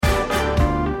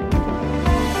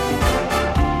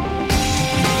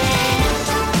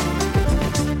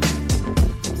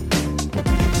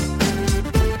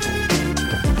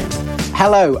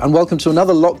Hello, and welcome to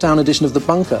another lockdown edition of The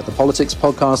Bunker, the politics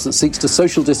podcast that seeks to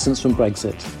social distance from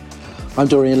Brexit. I'm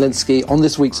Dorian Lynskey. On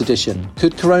this week's edition,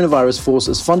 could coronavirus force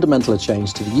as fundamental a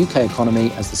change to the UK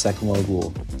economy as the Second World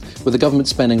War? With the government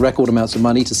spending record amounts of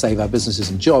money to save our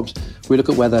businesses and jobs, we look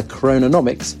at whether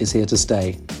Coronanomics is here to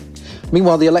stay.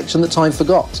 Meanwhile, the election that time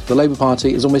forgot. The Labour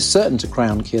Party is almost certain to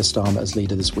crown Keir Starmer as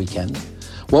leader this weekend.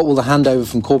 What will the handover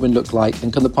from Corbyn look like,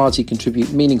 and can the party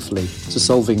contribute meaningfully to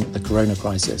solving the corona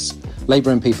crisis?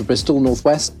 Labour MP for Bristol North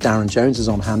West, Darren Jones, is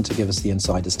on hand to give us the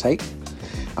insider's take.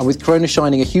 And with corona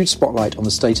shining a huge spotlight on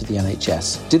the state of the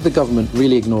NHS, did the government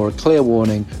really ignore a clear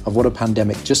warning of what a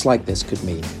pandemic just like this could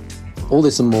mean? All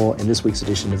this and more in this week's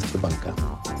edition of The Bunker.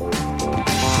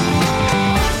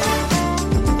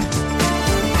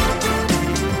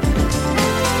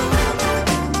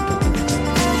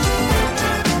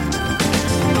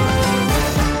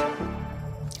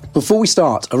 Before we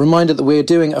start, a reminder that we're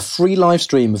doing a free live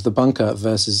stream of The Bunker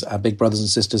versus our big brothers and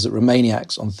sisters at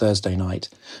Romaniacs on Thursday night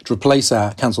to replace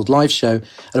our cancelled live show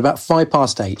at about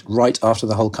 8:05, right after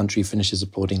the whole country finishes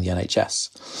applauding the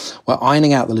NHS. We're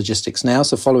ironing out the logistics now,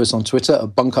 so follow us on Twitter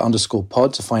at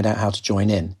bunker_pod to find out how to join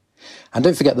in. And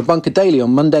don't forget The Bunker Daily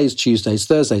on Mondays, Tuesdays,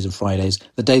 Thursdays and Fridays,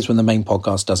 the days when the main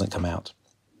podcast doesn't come out.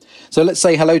 So let's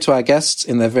say hello to our guests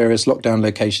in their various lockdown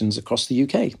locations across the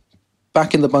UK.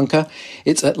 Back in the bunker,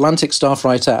 it's Atlantic staff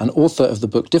writer and author of the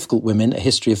book Difficult Women, A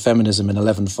History of Feminism in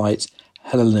 11 Fights,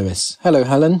 Helen Lewis. Hello,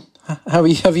 Helen. Have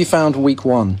you found week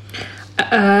one?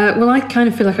 Well, I kind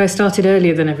of feel like I started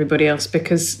earlier than everybody else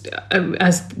because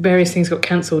as various things got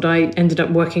cancelled, I ended up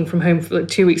working from home for like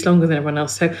 2 weeks longer than everyone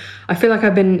else. So I feel like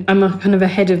I'm kind of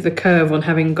ahead of the curve on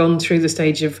having gone through the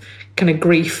stage of kind of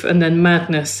grief and then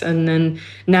madness. And then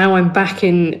now I'm back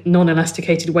in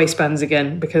non-elasticated waistbands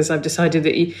again because I've decided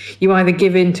that you either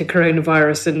give in to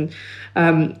coronavirus and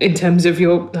in terms of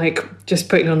your just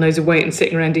putting on loads of weight and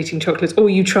sitting around eating chocolates, or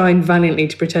you try and valiantly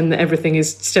to pretend that everything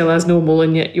is still as normal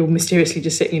and yet you're mysteriously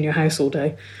just sitting in your house all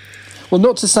day. Well,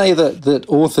 not to say that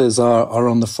authors are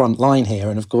on the front line here,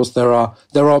 and of course there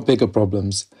are bigger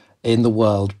problems in the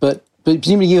world, but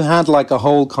presumably you had like a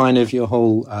whole kind of your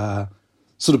whole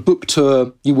sort of book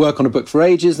tour. You work on a book for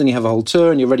ages, then you have a whole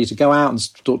tour and you're ready to go out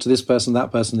and talk to this person,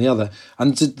 that person, the other,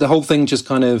 and the whole thing just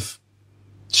kind of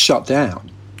shut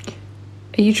down.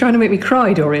 Are you trying to make me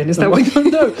cry, Dorian? Is that what?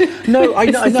 No. I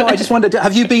know. I just wondered.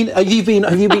 Have you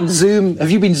been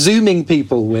zooming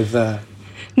people with?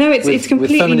 No, it's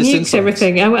completely nuked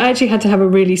everything. I actually had to have a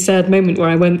really sad moment where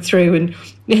I went through and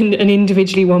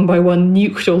individually, one by one,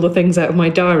 nuked all the things out of my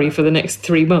diary for the next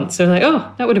 3 months. So I'm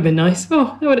like, that would have been nice.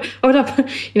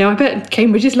 I bet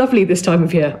Cambridge is lovely this time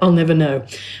of year. I'll never know.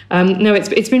 No,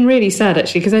 it's been really sad,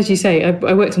 actually, because as you say,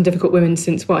 I worked on Difficult Women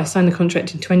since I signed the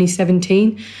contract in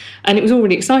 2017. And it was all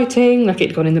really exciting, like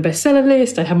it'd gone in the bestseller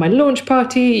list, I had my launch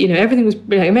party, everything was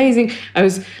really amazing. I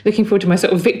was looking forward to my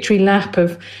sort of victory lap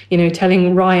of,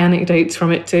 telling wry anecdotes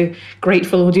from it to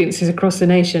grateful audiences across the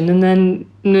nation. And then,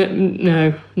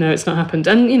 no, it's not happened.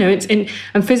 And,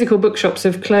 and physical bookshops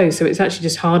have closed, so it's actually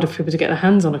just harder for people to get their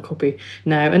hands on a copy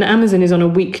now. And Amazon is on a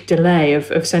week delay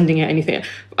of sending out anything.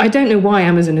 I don't know why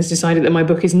Amazon has decided that my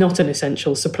book is not an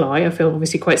essential supply. I feel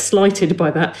obviously quite slighted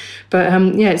by that. But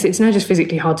it's now just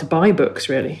physically hard to buy books,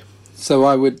 really.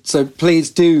 So please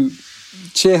do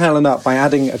cheer Helen up by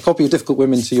adding a copy of Difficult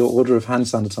Women to your order of hand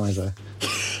sanitizer.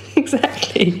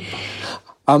 Exactly.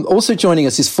 Also joining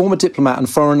us is former diplomat and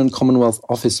Foreign and Commonwealth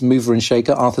Office mover and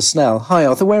shaker Arthur Snell. Hi,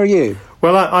 Arthur. Where are you?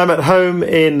 Well, I'm at home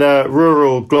in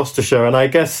rural Gloucestershire, and I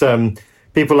guess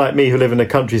people like me who live in the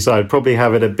countryside probably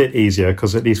have it a bit easier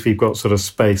because at least we've got sort of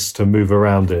space to move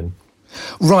around in.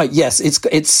 Right, yes.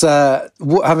 It's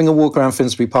having a walk around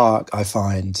Finsbury Park, I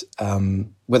find,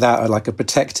 without a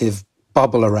protective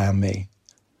bubble around me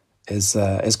is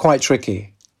quite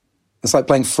tricky. It's like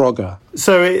playing Frogger.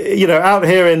 So, out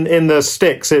here in the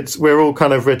sticks, we're all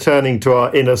kind of returning to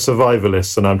our inner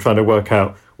survivalists, and I'm trying to work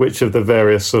out which of the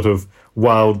various sort of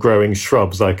wild growing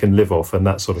shrubs I can live off and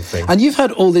that sort of thing. And you've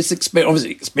had all this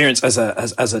experience as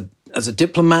a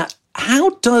diplomat.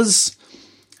 How does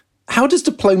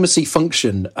diplomacy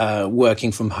function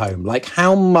working from home? Like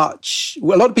how much...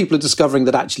 Well, a lot of people are discovering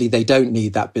that actually they don't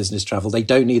need that business travel. They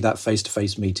don't need that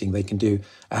face-to-face meeting. They can do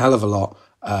a hell of a lot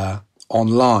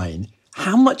online.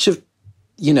 How much of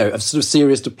sort of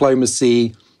serious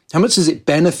diplomacy, how much does it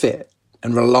benefit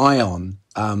and rely on,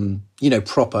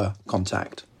 proper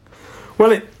contact?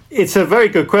 Well, it's a very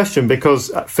good question because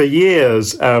for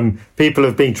years, people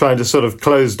have been trying to sort of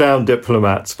close down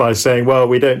diplomats by saying, well,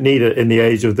 we don't need it in the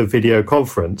age of the video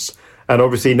conference. And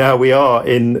obviously now we are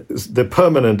in the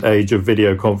permanent age of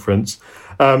video conference.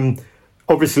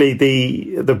 obviously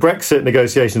the Brexit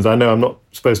negotiations, I know I'm not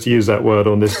supposed to use that word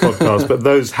on this podcast, but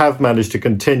those have managed to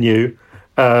continue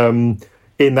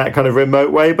in that kind of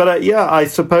remote way. But I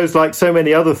suppose like so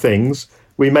many other things,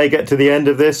 we may get to the end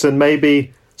of this and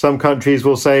maybe some countries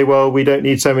will say, well, we don't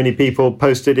need so many people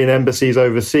posted in embassies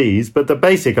overseas. But the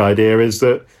basic idea is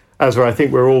that, as I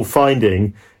think we're all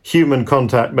finding, human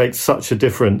contact makes such a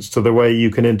difference to the way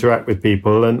you can interact with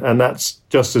people. And that's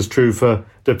just as true for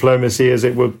diplomacy as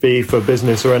it would be for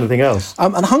business or anything else.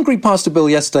 And Hungary passed a bill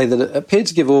yesterday that appeared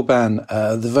to give Orban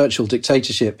the virtual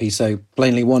dictatorship he so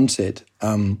plainly wanted.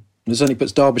 It certainly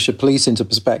puts Derbyshire police into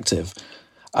perspective.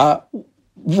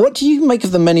 What do you make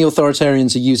of the many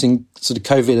authoritarians are using sort of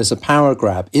COVID as a power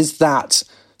grab? Is that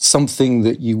something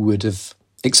that you would have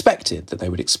expected, that they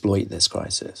would exploit this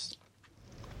crisis?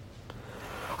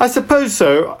 I suppose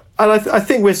so. And I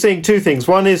think we're seeing two things.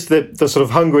 One is the sort of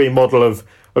Hungary model of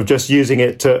just using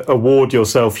it to award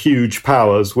yourself huge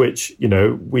powers, which, you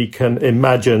know, we can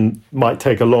imagine might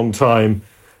take a long time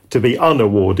to be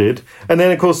unawarded. And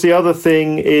then, of course, the other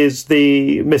thing is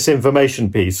the misinformation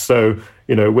piece. So,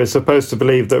 you know, we're supposed to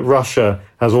believe that Russia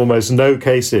has almost no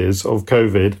cases of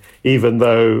COVID, even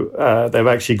though they've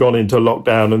actually gone into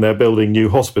lockdown and they're building new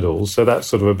hospitals. So that's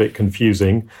sort of a bit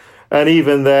confusing. And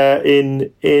even there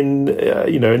in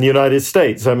the United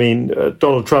States, I mean,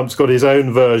 Donald Trump's got his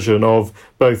own version of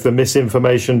both the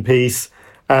misinformation piece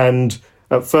and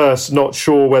at first not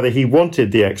sure whether he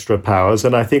wanted the extra powers.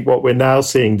 And I think what we're now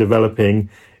seeing developing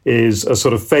is a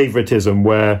sort of favoritism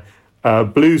where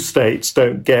blue states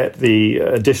don't get the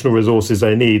additional resources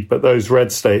they need, but those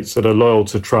red states that are loyal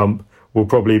to Trump will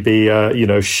probably be,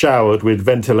 showered with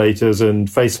ventilators and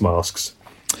face masks.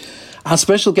 Our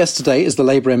special guest today is the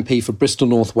Labour MP for Bristol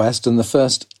North West and the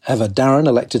first ever Darren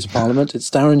elected to Parliament. It's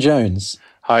Darren Jones.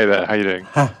 Hi there, how are you doing?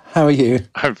 How are you?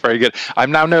 I'm very good.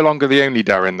 I'm now no longer the only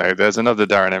Darren, though. There's another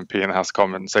Darren MP in the House of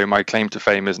Commons, so my claim to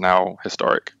fame is now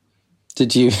historic.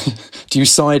 Do you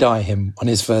side-eye him on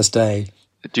his first day?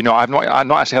 Do you know, I've not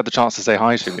actually had the chance to say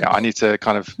hi to him yet. I need to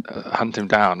kind of hunt him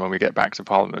down when we get back to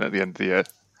Parliament at the end of the year.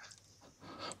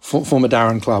 Former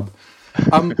Darren Club.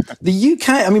 The UK,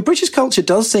 I mean, British culture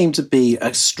does seem to be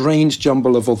a strange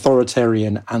jumble of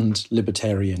authoritarian and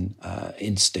libertarian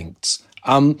instincts.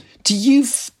 Do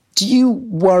you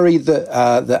worry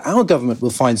that our government will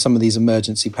find some of these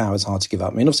emergency powers hard to give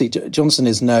up? I mean, obviously, Johnson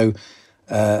is no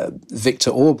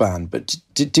Viktor Orban, but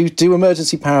do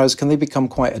emergency powers, can they become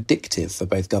quite addictive for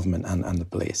both government and the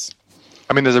police?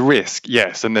 I mean, there's a risk,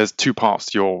 yes, and there's two parts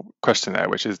to your question there,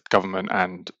 which is government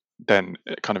and then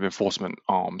kind of enforcement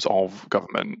arms of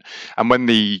government. And when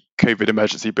the COVID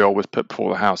emergency bill was put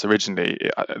before the House originally,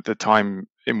 the time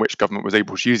in which government was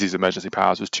able to use these emergency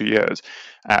powers was 2 years.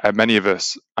 Many of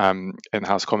us in the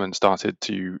House of Commons started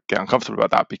to get uncomfortable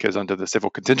about that because under the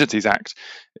Civil Contingencies Act,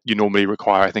 you normally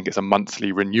require, I think it's a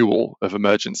monthly renewal of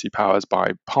emergency powers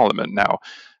by Parliament. Now,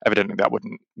 evidently that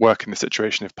wouldn't work in the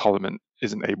situation if Parliament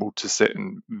isn't able to sit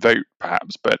and vote,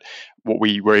 perhaps. But what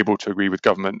we were able to agree with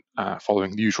government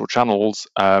following the usual channels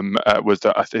was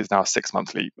that it's now a 6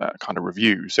 monthly kind of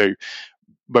review. So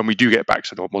when we do get back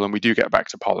to normal and we do get back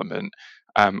to Parliament,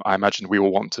 I imagine we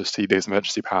all want to see these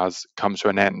emergency powers come to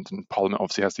an end, and Parliament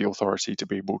obviously has the authority to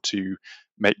be able to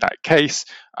make that case.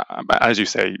 But as you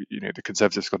say, you know, the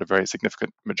Conservatives got a very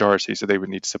significant majority, so they would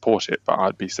need to support it. But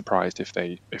I'd be surprised if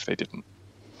they didn't.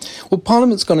 Well,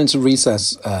 Parliament's gone into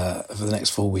recess for the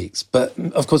next 4 weeks, but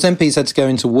of course MPs had to go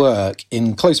into work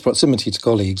in close proximity to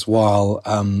colleagues while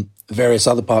various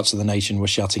other parts of the nation were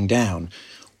shutting down.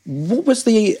 What was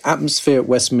the atmosphere at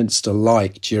Westminster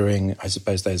like during, I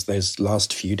suppose, those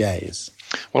last few days?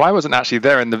 Well, I wasn't actually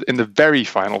there in the very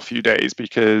final few days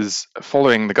because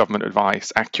following the government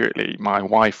advice accurately, my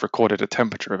wife recorded a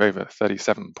temperature of over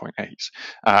 37.8.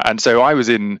 And so I was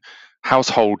in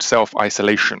household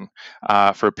self-isolation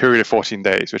for a period of 14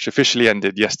 days, which officially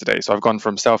ended yesterday. So I've gone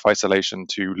from self-isolation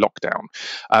to lockdown.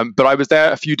 But I was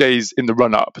there a few days in the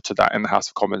run-up to that in the House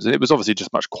of Commons, and it was obviously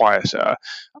just much quieter.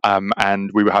 And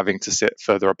we were having to sit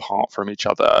further apart from each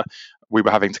other. We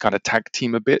were having to kind of tag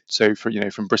team a bit. So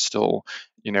from Bristol,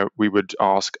 we would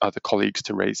ask other colleagues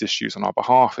to raise issues on our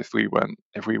behalf if we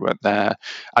weren't there.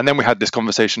 And then we had this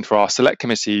conversation for our select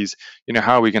committees,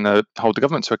 how are we going to hold the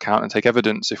government to account and take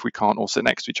evidence if we can't all sit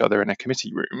next to each other in a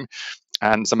committee room?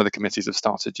 And some of the committees have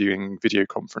started doing video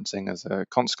conferencing as a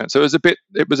consequence. So it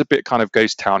was a bit kind of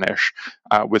ghost townish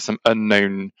with some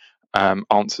unknown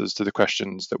answers to the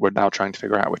questions that we're now trying to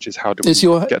figure out, which is how do we is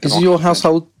your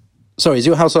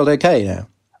household okay now?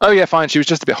 Oh yeah, fine. She was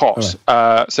just a bit hot.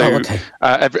 Right.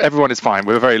 Everyone is fine.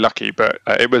 We were very lucky, but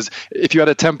it was, if you had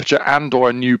a temperature and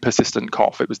or a new persistent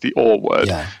cough, it was the or word.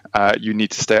 Yeah. You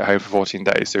need to stay at home for 14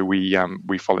 days. So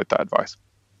we followed that advice.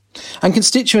 And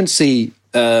constituency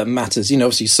matters.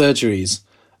 Obviously surgeries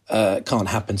can't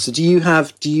happen. So do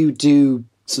you do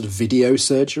sort of video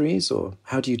surgeries, or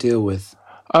how do you deal with?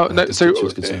 No, so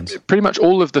pretty much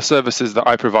all of the services that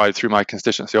I provide through my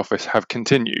constituency office have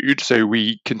continued. So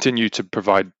we continue to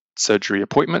provide surgery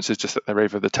appointments. It's just that they're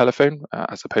over the telephone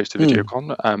as opposed to video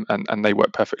con, and they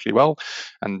work perfectly well.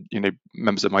 And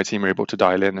members of my team are able to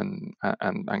dial in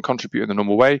and contribute in the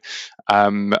normal way.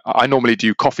 I normally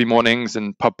do coffee mornings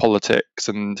and pub politics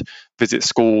and visit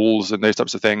schools and those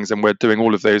types of things, and we're doing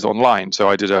all of those online. So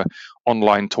I did a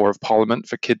online tour of Parliament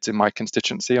for kids in my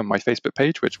constituency on my Facebook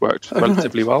page, which worked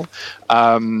relatively well,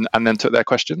 and then took their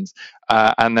questions.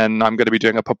 And then I'm going to be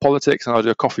doing a pub politics, and I'll do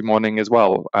a coffee morning as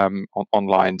well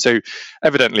online. So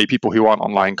evidently people who aren't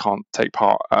online can't take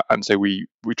part, and so we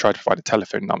try to provide a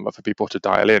telephone number for people to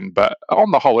dial in. But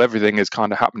on the whole, everything is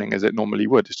kind of happening as it normally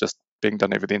would. It's just being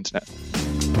done over the internet.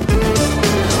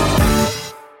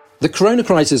 The corona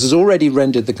crisis has already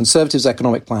rendered the Conservatives'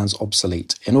 economic plans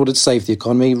obsolete. In order to save the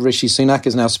economy, Rishi Sunak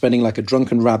is now spending like a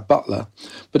drunken rab butler.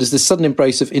 But is this sudden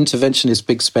embrace of interventionist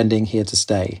big spending here to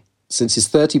stay? Since his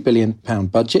 £30 billion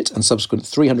budget and subsequent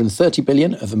 $330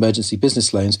 billion of emergency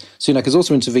business loans, Sunak has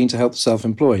also intervened to help the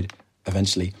self-employed,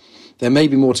 eventually. There may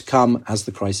be more to come as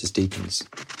the crisis deepens.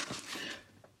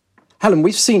 Helen,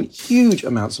 we've seen huge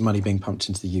amounts of money being pumped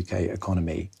into the UK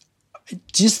economy.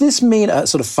 Does this mean a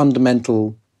sort of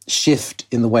fundamental shift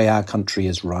in the way our country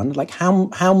is run? Like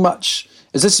how much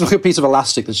is this like a piece of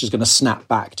elastic that's just going to snap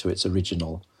back to its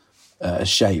original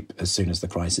shape as soon as the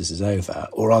crisis is over,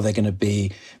 or are there going to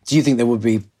be? Do you think there will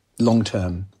be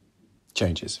long-term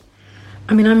changes?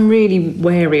 I mean, I'm really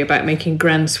wary about making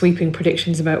grand sweeping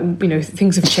predictions about,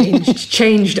 things have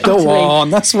changed utterly. Go on,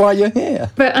 that's why you're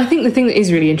here. But I think the thing that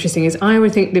is really interesting is I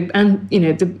would think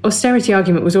the austerity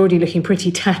argument was already looking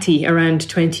pretty tatty around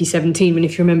 2017, when,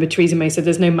 if you remember, Theresa May said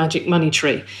there's no magic money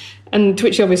tree. And to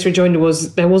which the obvious rejoinder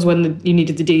was there was when you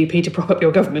needed the DUP to prop up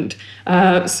your government.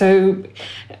 So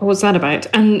what's that about?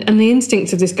 And the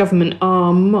instincts of this government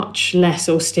are much less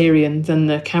Austerian than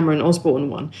the Cameron-Osborne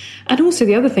one. And also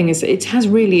the other thing is that it has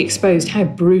really exposed how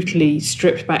brutally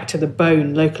stripped back to the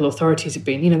bone local authorities have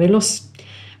been. They lost...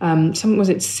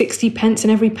 60 pence in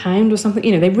every pound or something?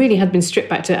 They really had been stripped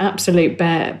back to absolute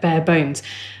bare bones.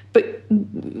 But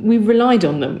we relied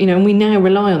on them, and we now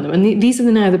rely on them. And these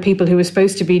are now the people who are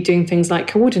supposed to be doing things like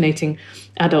coordinating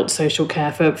adult social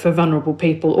care for vulnerable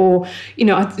people. Or,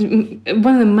 one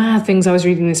of the mad things I was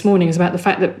reading this morning is about the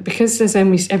fact that because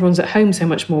everyone's at home so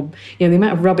much more, the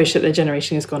amount of rubbish that they're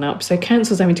generating has gone up. So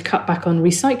councils are having to cut back on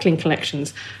recycling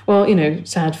collections. Well,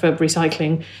 sad for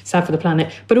recycling, sad for the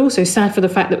planet, but also sad for the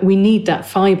fact that we need that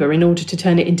fibre in order to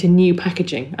turn it into new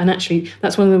packaging. And actually,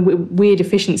 that's one of the weird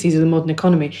efficiencies of the modern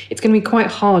economy. It's going to be quite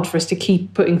hard for us to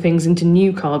keep putting things into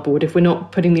new cardboard if we're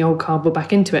not putting the old cardboard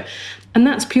back into it. And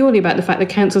that's purely about the fact that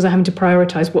councils are having to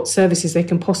prioritise what services they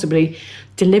can possibly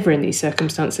deliver in these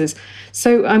circumstances.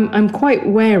 So I'm quite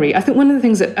wary. I think one of the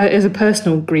things that, as a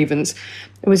personal grievance,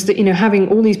 was that, having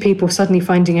all these people suddenly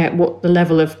finding out what the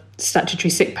level of statutory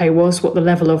sick pay was, what the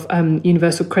level of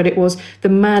universal credit was, the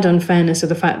mad unfairness of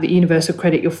the fact that universal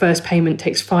credit, your first payment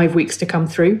takes 5 weeks to come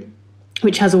through,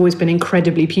 which has always been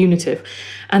incredibly punitive.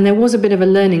 And there was a bit of a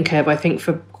learning curve, I think,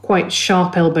 for quite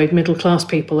sharp-elbowed middle-class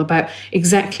people about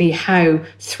exactly how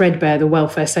threadbare the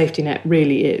welfare safety net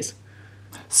really is.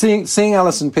 Seeing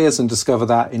Alison Pearson discover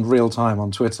that in real time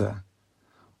on Twitter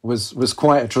was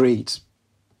quite a treat.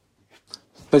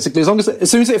 Basically,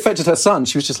 as soon as it affected her son,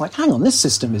 she was just like, hang on, this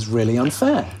system is really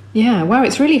unfair. Yeah, wow,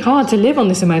 it's really hard to live on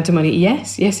this amount of money.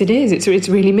 Yes, it is. It's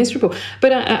really miserable.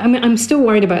 But I'm still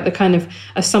worried about the kind of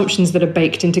assumptions that are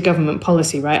baked into government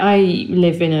policy, right? I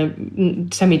live in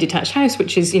a semi-detached house,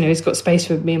 which is, it's got space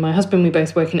for me and my husband. We're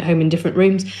both working at home in different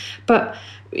rooms. But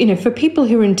for people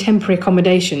who are in temporary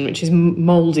accommodation, which is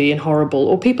mouldy and horrible,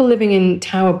 or people living in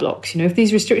tower blocks, if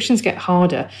these restrictions get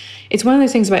harder, it's one of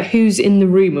those things about who's in the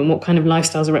room and what kind of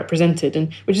lifestyles are represented,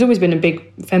 and which has always been a big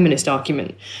feminist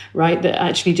argument, right? That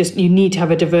actually just you need to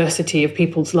have a diversity of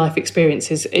people's life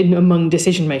experiences among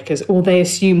decision makers, or they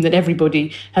assume that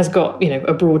everybody has got,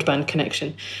 a broadband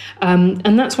connection.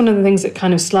 And that's one of the things that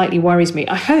kind of slightly worries me.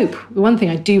 The one thing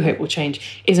I do hope will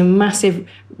change is a massive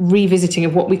revisiting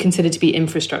of what we consider to be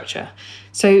infrastructure.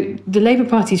 So the Labour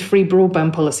Party's free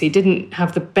broadband policy didn't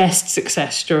have the best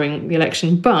success during the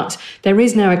election, but there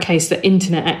is now a case that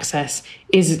internet access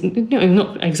is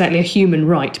not exactly a human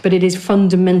right, but it is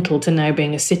fundamental to now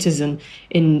being a citizen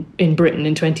in Britain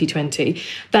in 2020.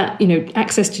 That,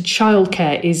 access to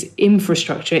childcare is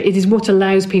infrastructure. It is what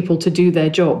allows people to do their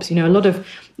jobs. A lot of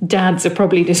dads are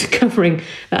probably discovering,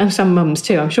 and some mums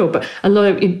too, I'm sure, but a lot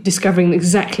of discovering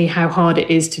exactly how hard it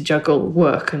is to juggle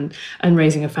work and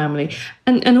raising a family.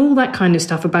 And all that kind of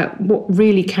stuff about what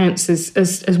really counts as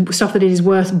stuff that it is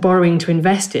worth borrowing to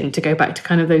invest in, to go back to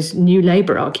kind of those new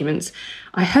Labour arguments.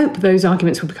 I hope those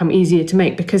arguments will become easier to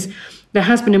make, because there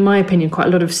has been, in my opinion, quite a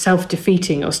lot of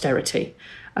self-defeating austerity,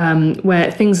 where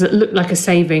things that look like a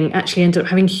saving actually ended up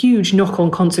having huge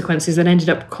knock-on consequences that ended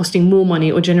up costing more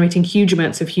money or generating huge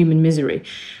amounts of human misery.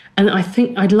 And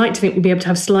I'd like to think we'd be able to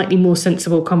have slightly more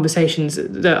sensible conversations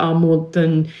that are more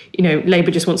than,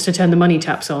 Labour just wants to turn the money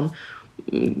taps on.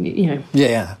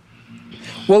 Yeah.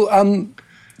 Well,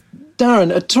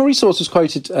 Darren, a Tory source was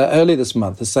quoted earlier this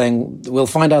month as saying, we'll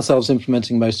find ourselves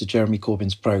implementing most of Jeremy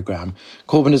Corbyn's programme.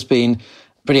 Corbyn has been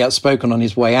pretty outspoken on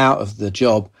his way out of the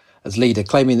job as leader,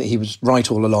 claiming that he was right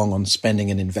all along on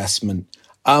spending and investment.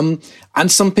 And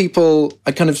some people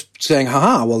are kind of saying,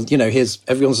 here's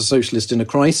everyone's a socialist in a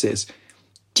crisis.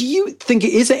 Do you think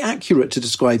it is accurate to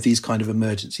describe these kind of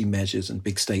emergency measures and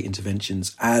big state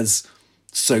interventions as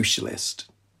socialist?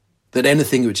 That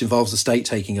anything which involves the state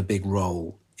taking a big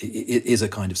role is a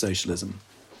kind of socialism?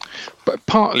 But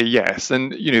partly, yes.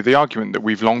 And, the argument that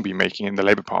we've long been making in the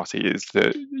Labour Party is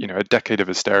that, a decade of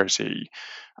austerity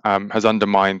has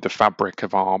undermined the fabric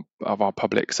of our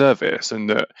public service, and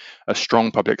that a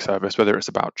strong public service, whether it's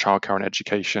about childcare and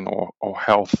education or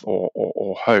health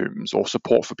or homes or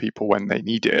support for people when they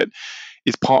need it,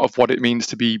 is part of what it means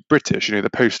to be British. The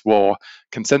post-war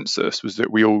consensus was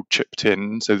that we all chipped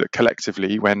in so that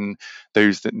collectively, when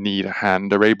those that need a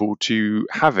hand are able to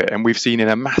have it. And we've seen in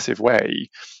a massive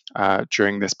way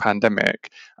during this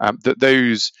pandemic that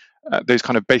those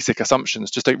kind of basic assumptions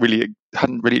just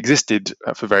hadn't really existed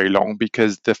for very long,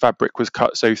 because the fabric was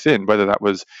cut so thin, whether that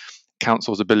was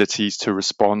councils' abilities to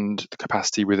respond, the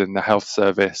capacity within the health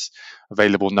service,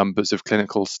 available numbers of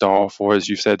clinical staff, or, as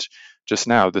you said just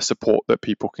now, the support that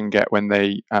people can get when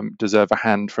they deserve a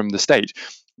hand from the state.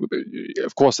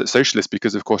 Of course, it's socialist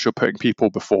because, of course, you're putting people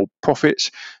before profit.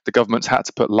 The government's had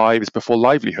to put lives before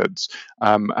livelihoods,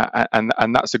 and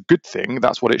that's a good thing.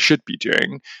 That's what it should be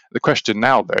doing. The question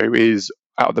now, though, is,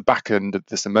 out of the back end of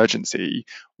this emergency,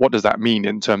 what does that mean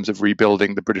in terms of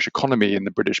rebuilding the British economy and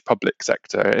the British public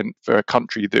sector, and for a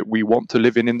country that we want to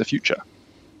live in the future?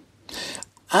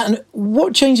 And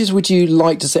what changes would you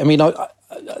like to see? I mean,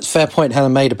 fair point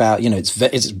Helen made about,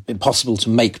 it's impossible to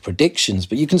make predictions,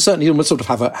 but you can certainly almost sort of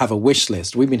have a wish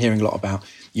list. We've been hearing a lot about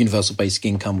universal basic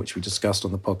income, which we discussed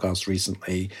on the podcast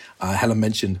recently. Helen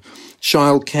mentioned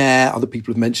childcare. Other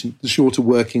people have mentioned the shorter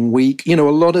working week. A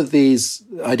lot of these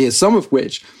ideas, some of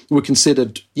which were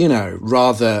considered,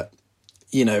 rather,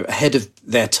 ahead of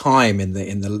their time in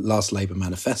the last Labour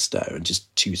manifesto and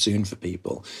just too soon for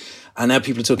people. And now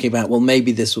people are talking about, well,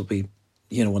 maybe this will be,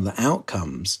 one of the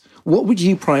outcomes. What would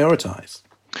you prioritise?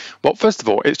 Well, first of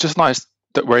all, it's just nice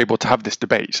that we're able to have this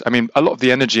debate. I mean, a lot of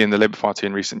the energy in the Labour Party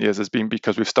in recent years has been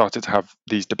because we've started to have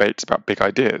these debates about big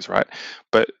ideas, right?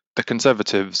 But the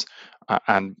Conservatives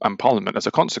and Parliament, as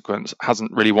a consequence,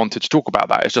 hasn't really wanted to talk about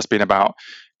that. It's just been about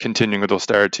continuing with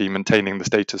austerity, maintaining the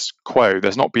status quo.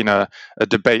 There's not been a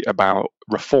debate about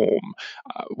reform.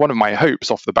 One of my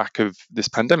hopes off the back of this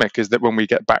pandemic is that when we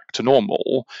get back to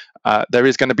normal, there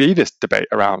is going to be this debate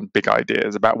around big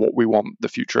ideas about what we want the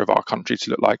future of our country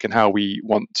to look like and how we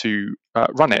want to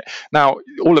run it. Now,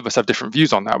 all of us have different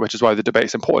views on that, which is why the debate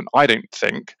is important. I don't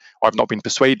think, or I've not been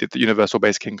persuaded that universal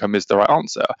basic income is the right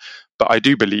answer, but I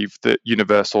do believe that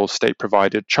universal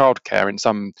state-provided childcare in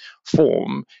some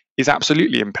form is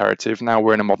absolutely imperative. Now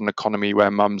we're in a modern economy where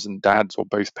mums and dads, or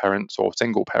both parents or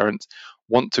single parents,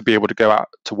 want to be able to go out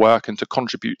to work and to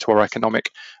contribute to our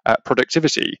economic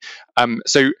productivity.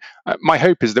 So my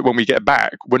hope is that when we get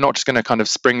back, we're not just going to kind of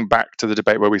spring back to the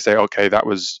debate where we say, okay, that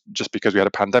was just because we had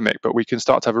a pandemic, but we can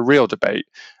start to have a real debate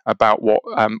about what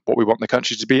we want the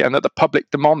country to be, and that the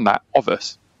public demand that of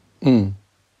us.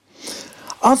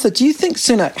 Arthur, do you think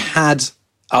Sunak had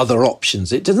other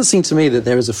options? It doesn't seem to me that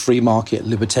there is a free market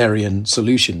libertarian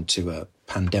solution to a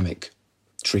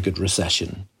pandemic-triggered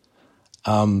recession.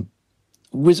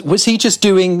 Was he just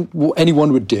doing what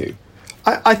anyone would do?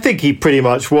 I think he pretty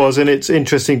much was, and it's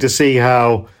interesting to see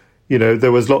how,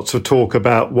 there was lots of talk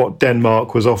about what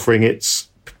Denmark was offering its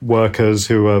workers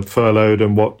who are furloughed,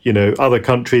 and what, other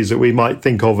countries that we might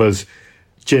think of as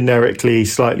generically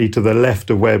slightly to the left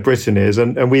of where Britain is,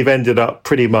 and we've ended up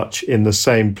pretty much in the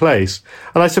same place.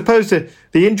 And I suppose the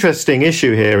interesting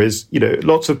issue here is,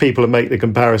 lots of people make the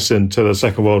comparison to the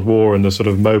Second World War and the sort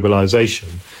of mobilization.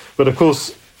 But of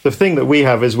course, the thing that we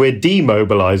have is we're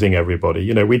demobilizing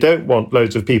everybody. We don't want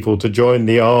loads of people to join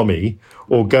the army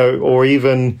or go, or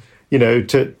even,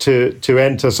 to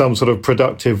enter some sort of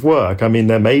productive work. I mean,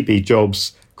 there may be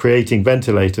jobs creating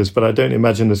ventilators, but I don't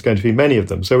imagine there's going to be many of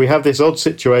them. So we have this odd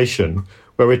situation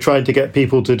where we're trying to get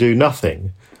people to do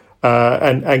nothing.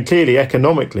 And clearly,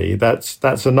 economically, that's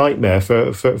a nightmare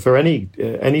for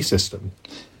any system.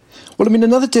 Well, I mean,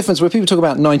 another difference where people talk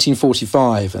about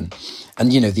 1945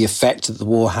 and the effect that the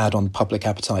war had on public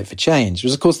appetite for change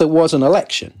was, of course, there was an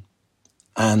election,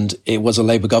 and it was a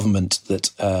Labour government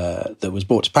that was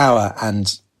brought to power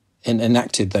and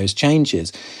enacted those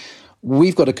changes.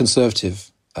 We've got a Conservative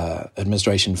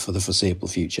administration for the foreseeable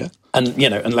future, and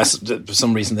unless for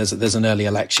some reason there's an early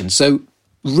election. So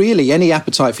really, any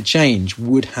appetite for change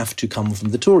would have to come from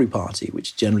the Tory party,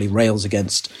 which generally rails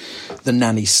against the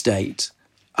nanny state.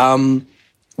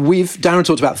 Darren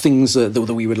talked about things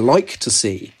that we would like to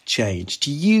see change.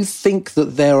 Do you think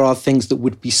that there are things that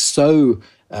would be so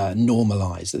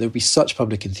normalised, that there would be such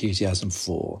public enthusiasm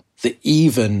for, that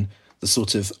even the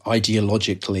sort of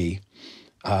ideological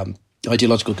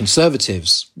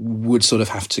Conservatives would sort of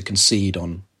have to concede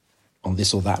on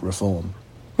this or that reform?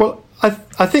 Well,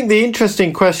 I think the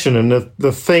interesting question, and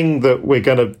the thing that we're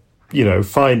going to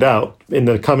find out in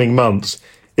the coming months,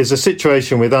 is a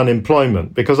situation with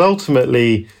unemployment, because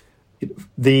ultimately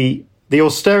the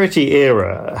austerity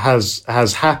era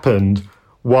has happened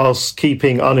whilst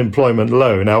keeping unemployment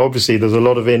low. Now, obviously, there's a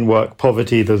lot of in-work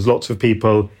poverty. There's lots of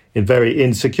people in very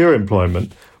insecure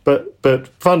employment. But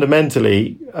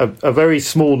fundamentally, a very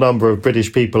small number of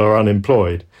British people are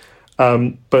unemployed.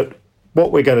 But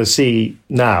what we're going to see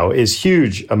now is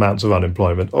huge amounts of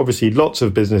unemployment. Obviously, lots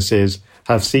of businesses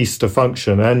have ceased to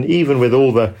function. And even with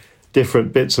all the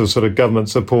different bits of sort of government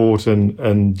support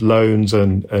and loans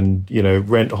and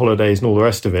rent holidays and all the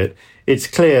rest of it, it's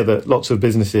clear that lots of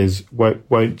businesses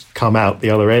won't come out the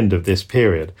other end of this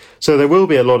period. So there will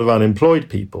be a lot of unemployed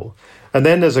people. And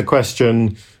then there's a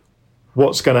question,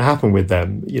 what's going to happen with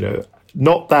them?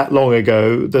 Not that long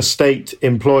ago, the state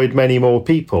employed many more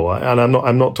people. And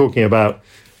I'm not talking about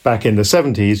back in the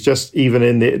 70s, just even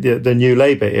in the new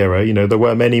Labour era, there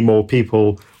were many more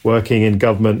people working in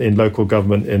government, in local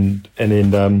government, and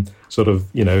in sort of,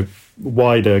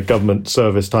 wider government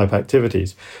service type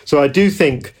activities. So I do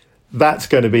think that's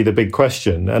going to be the big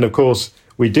question. And of course,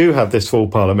 we do have this full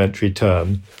parliamentary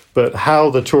term, but how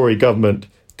the Tory government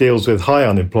deals with high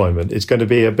unemployment is going to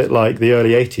be a bit like the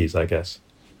early 80s, I guess.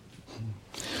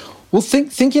 Well,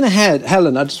 thinking ahead,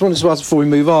 Helen, I just wanted to ask before we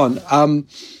move on.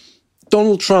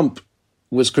 Donald Trump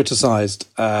was criticised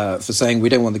for saying we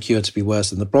don't want the cure to be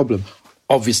worse than the problem.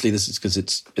 Obviously, this is because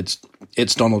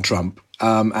it's Donald Trump,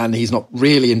 and he's not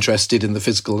really interested in the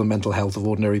physical and mental health of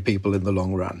ordinary people in the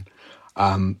long run,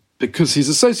 because he's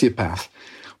a sociopath.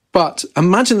 But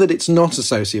imagine that it's not a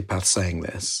sociopath saying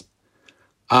this.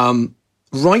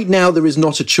 Right now, there is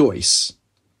not a choice.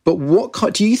 But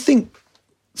what do you think?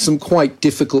 Some quite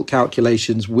difficult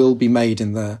calculations will be made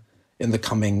in the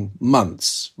coming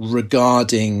months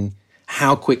regarding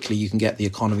how quickly you can get the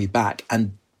economy back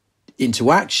and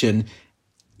into action,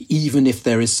 even if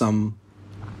there is some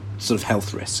sort of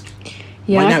health risk.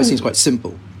 Right now, it seems quite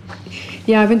simple.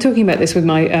 Yeah, I've been talking about this with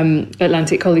my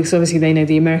Atlantic colleagues. Obviously, they know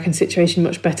the American situation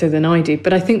much better than I do.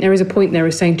 But I think there is a point there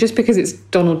of saying, just because it's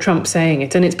Donald Trump saying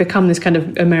it, and it's become this kind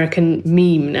of American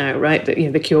meme now, right, that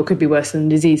the cure could be worse than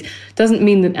the disease, doesn't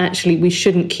mean that actually we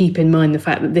shouldn't keep in mind the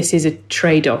fact that this is a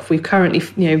trade-off. We've currently,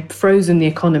 frozen the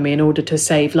economy in order to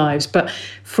save lives, but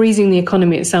freezing the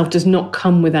economy itself does not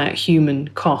come without human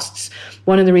costs.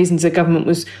 One of the reasons the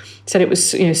government said it was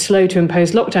slow to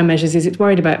impose lockdown measures is it's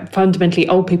worried about fundamentally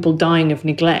old people dying of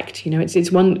neglect.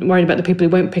 It's worried about the people who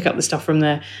won't pick up the stuff from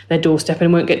their doorstep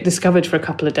and won't get discovered for a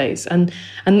couple of days. And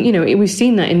we've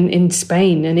seen that in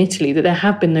Spain and Italy, that there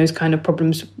have been those kind of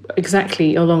problems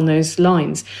exactly along those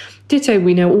lines. Ditto,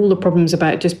 we know all the problems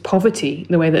about just poverty,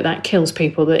 the way that kills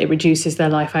people, that it reduces their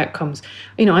life outcomes.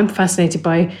 I'm fascinated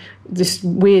by this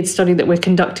weird study that we're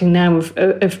conducting now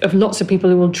of lots of people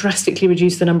who will drastically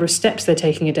reduce the number of steps they're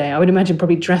taking a day. I would imagine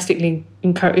probably drastically,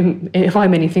 if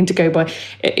I'm anything to go by,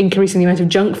 increasing the amount of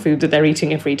junk food that they're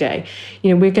eating every day.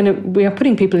 We are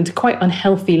putting people into quite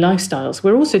unhealthy lifestyles.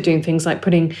 We're also doing things like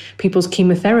putting people's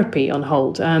chemotherapy on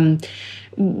hold.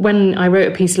 When I wrote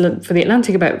a piece for The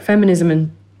Atlantic about feminism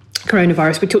and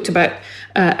coronavirus, we talked about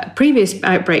previous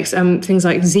outbreaks, things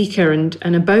like Zika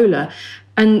and Ebola.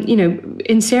 And,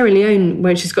 in Sierra Leone,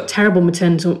 where she's got terrible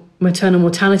maternal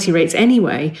mortality rates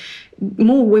anyway,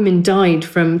 more women died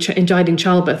in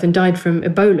childbirth than died from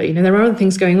Ebola. There are other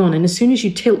things going on. And as soon as you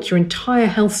tilt your entire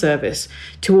health service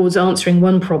towards answering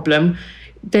one problem,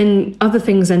 then other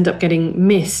things end up getting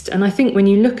missed. And I think when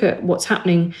you look at what's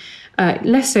happening,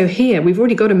 less so here, we've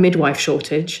already got a midwife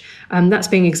shortage. That's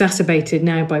being exacerbated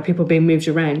now by people being moved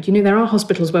around. There are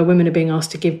hospitals where women are being asked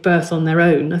to give birth on their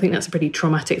own. I think that's a pretty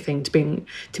traumatic thing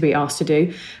to be asked to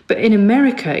do. But in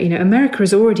America, America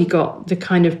has already got the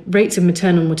kind of rates of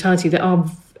maternal mortality that are,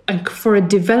 for a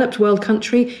developed world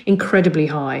country, incredibly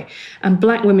high. And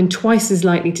black women twice as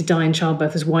likely to die in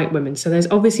childbirth as white women. So there's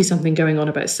obviously something going on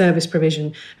about service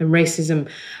provision and racism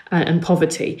and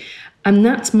poverty. And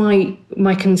that's my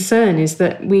concern, is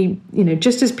that we,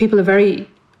 just as people are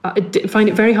find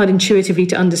it very hard intuitively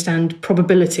to understand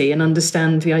probability and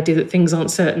understand the idea that things aren't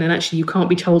certain and actually you can't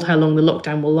be told how long the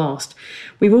lockdown will last.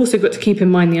 We've also got to keep in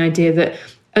mind the idea that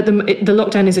the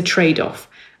lockdown is a trade-off.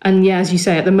 And yeah, as you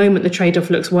say, at the moment, the trade-off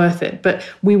looks worth it. But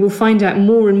we will find out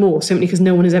more and more, simply because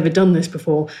no one has ever done this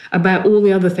before, about all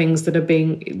the other things that are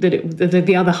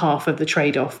the other half of the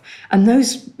trade-off. And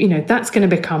those, that's going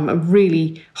to become a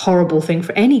really horrible thing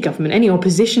for any government, any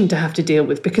opposition to have to deal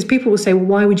with, because people will say, well,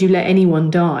 why would you let anyone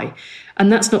die?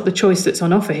 And that's not the choice that's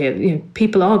on offer here.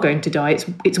 People are going to die.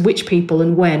 It's which people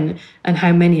and when and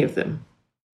how many of them.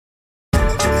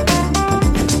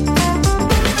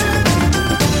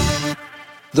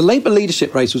 The Labour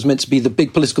leadership race was meant to be the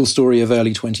big political story of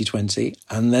early 2020,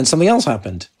 and then something else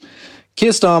happened.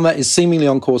 Keir Starmer is seemingly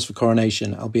on course for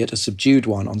coronation, albeit a subdued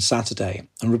one, on Saturday,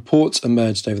 and reports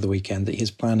emerged over the weekend that he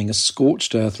is planning a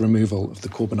scorched earth removal of the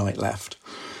Corbynite left.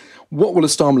 What will a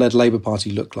Starmer-led Labour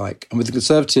Party look like? And with the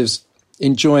Conservatives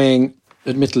enjoying,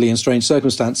 admittedly in strange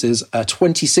circumstances, a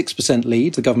 26%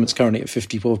 lead, the government's currently at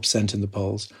 54% in the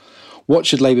polls, what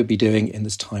should Labour be doing in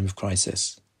this time of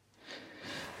crisis?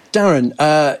 Darren,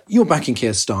 you're backing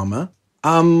Keir Starmer.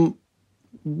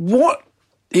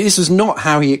 This was not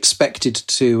how he expected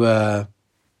to,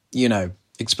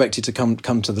 come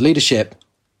to the leadership.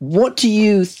 What do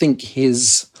you think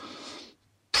his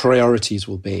priorities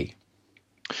will be?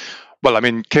 Well,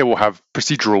 Keir will have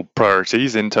procedural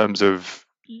priorities in terms of,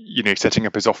 setting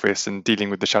up his office and dealing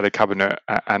with the shadow cabinet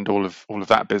and all of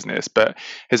that business. But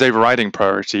his overriding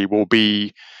priority will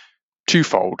be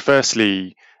twofold.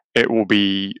 Firstly, it will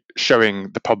be showing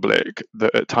the public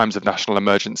that at times of national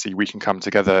emergency, we can come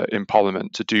together in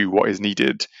Parliament to do what is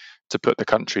needed to put the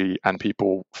country and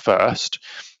people first.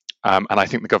 And I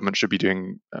think the government should be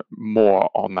doing more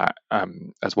on that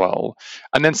as well.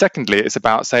 And then secondly, it's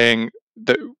about saying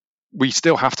that we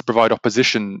still have to provide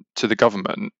opposition to the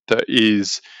government that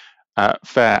is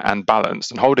fair and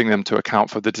balanced, and holding them to account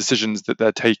for the decisions that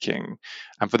they're taking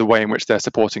and for the way in which they're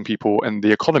supporting people and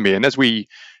the economy. And as we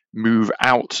move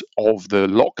out of the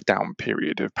lockdown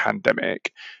period of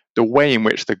pandemic, the way in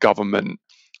which the government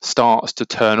starts to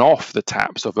turn off the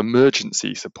taps of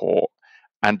emergency support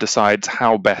and decides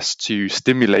how best to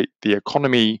stimulate the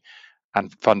economy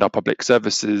and fund our public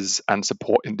services and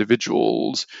support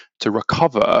individuals to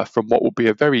recover from what will be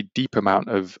a very deep amount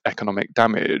of economic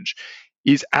damage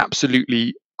is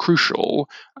absolutely crucial.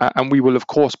 And we will, of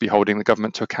course, be holding the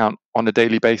government to account on a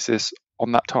daily basis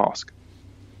on that task.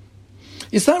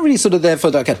 Is that really sort of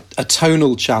therefore like a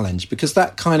tonal challenge? Because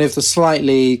that kind of the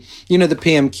slightly, the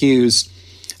PMQ's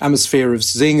atmosphere of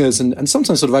zingers and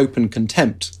sometimes sort of open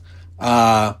contempt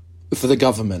for the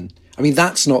government.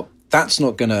 That's not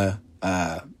going to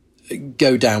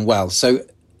go down well. So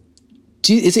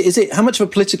is it how much of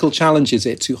a political challenge is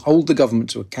it to hold the government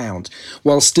to account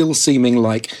while still seeming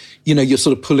like, you're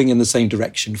sort of pulling in the same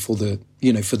direction for the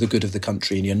good of the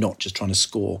country and you're not just trying to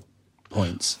score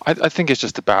points? I think it's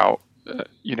just about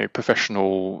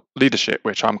professional leadership,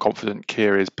 which I'm confident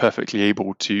Keir is perfectly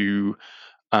able to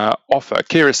offer.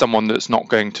 Keir is someone that's not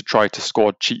going to try to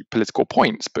score cheap political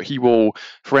points, but he will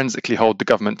forensically hold the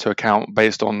government to account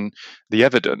based on the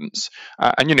evidence.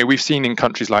 And we've seen in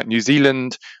countries like New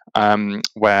Zealand,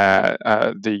 where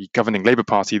the governing Labour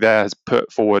Party there has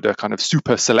put forward a kind of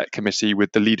super select committee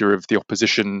with the leader of the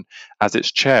opposition as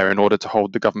its chair in order to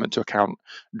hold the government to account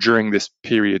during this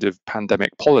period of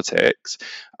pandemic politics.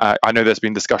 I know there's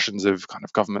been discussions of kind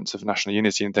of governments of national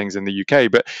unity and things in the UK,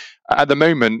 but at the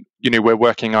moment, we're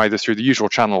working either through the usual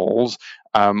channels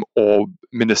or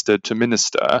minister to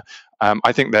minister.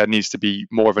 I think there needs to be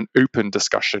more of an open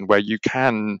discussion where you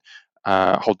can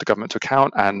hold the government to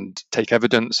account and take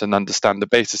evidence and understand the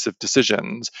basis of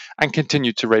decisions and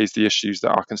continue to raise the issues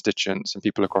that our constituents and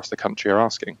people across the country are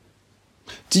asking.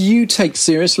 Do you take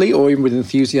seriously or even with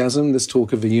enthusiasm this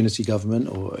talk of a unity government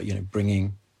or,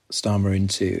 bringing Starmer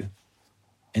into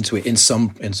it in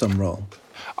some role?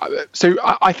 So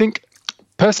I think,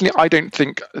 personally, I don't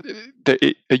think that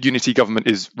a unity government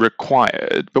is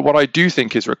required. But what I do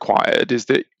think is required is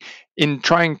that in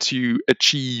trying to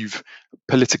achieve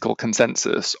political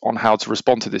consensus on how to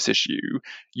respond to this issue,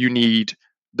 you need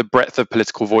the breadth of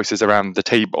political voices around the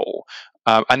table.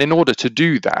 And in order to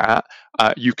do that,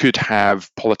 you could have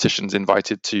politicians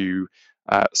invited to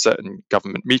certain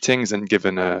government meetings and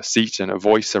given a seat and a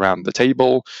voice around the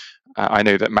table. I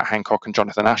know that Matt Hancock and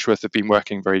Jonathan Ashworth have been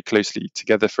working very closely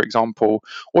together, for example.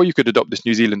 Or you could adopt this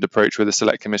New Zealand approach with a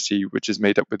select committee, which is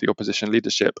made up with the opposition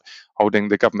leadership, holding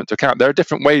the government to account. There are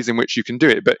different ways in which you can do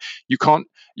it, but you can't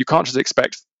just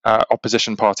expect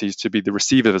opposition parties to be the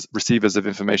receivers of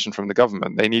information from the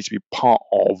government. They need to be part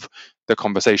of the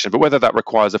conversation. But whether that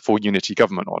requires a full unity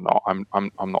government or not,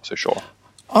 I'm not so sure.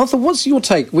 Arthur, what's your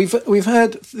take? We've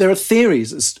heard there are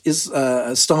theories.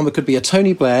 Starmer could be a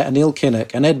Tony Blair, a Neil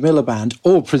Kinnock, an Ed Miliband,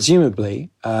 or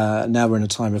presumably, now we're in a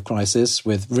time of crisis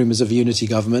with rumours of unity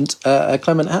government,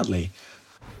 Clement Attlee.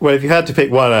 Well, if you had to pick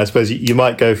one, I suppose you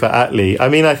might go for Attlee. I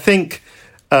mean, I think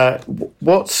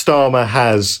what Starmer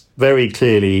has very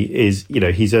clearly is,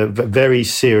 he's a very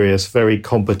serious, very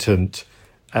competent,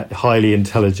 highly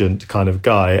intelligent kind of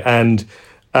guy. And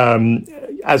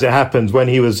as it happens, when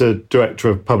he was a director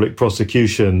of public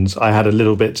prosecutions, I had a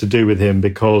little bit to do with him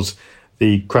because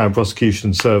the Crown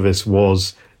Prosecution Service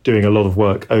was doing a lot of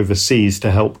work overseas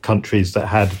to help countries that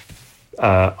had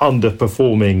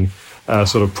underperforming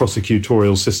sort of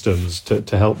prosecutorial systems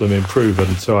to help them improve.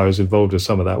 And so I was involved with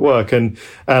some of that work. And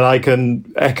I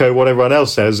can echo what everyone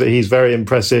else says, that he's very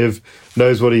impressive,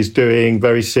 knows what he's doing,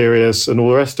 very serious, and all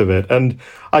the rest of it. And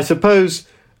I suppose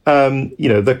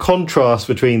the contrast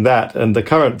between that and the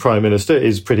current Prime Minister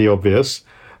is pretty obvious.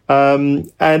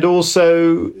 And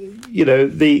also,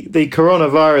 the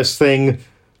coronavirus thing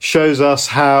shows us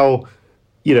how,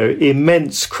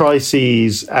 immense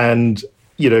crises and,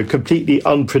 completely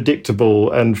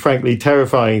unpredictable and frankly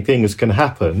terrifying things can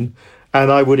happen.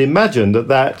 And I would imagine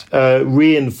that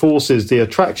reinforces the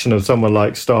attraction of someone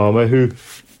like Starmer, who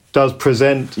does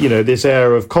present, this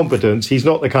air of competence. He's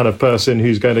not the kind of person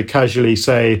who's going to casually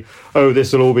say, oh,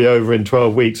 this will all be over in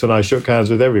 12 weeks and I shook hands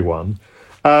with everyone.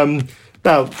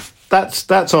 Now,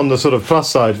 that's on the sort of plus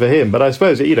side for him. But I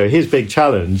suppose, his big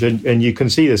challenge, and you can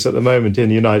see this at the moment in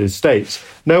the United States,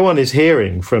 no one is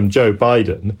hearing from Joe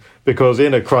Biden because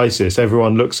in a crisis,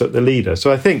 everyone looks at the leader.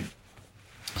 So I think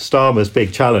Starmer's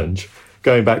big challenge,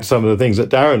 going back to some of the things that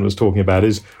Darren was talking about,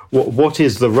 is what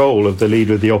is the role of the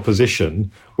leader of the opposition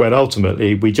when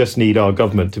ultimately we just need our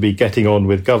government to be getting on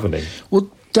with governing? Well,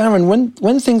 Darren,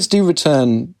 when things do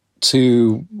return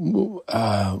to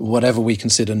whatever we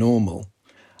consider normal,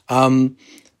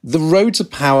 the road to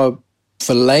power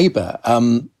for Labour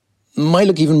might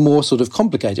look even more sort of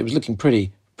complicated. It was looking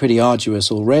pretty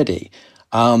arduous already.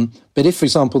 But if, for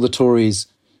example, the Tories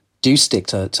do stick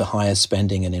to higher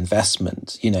spending and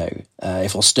investment,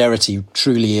 if austerity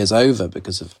truly is over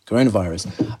because of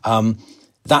coronavirus,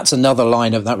 that's another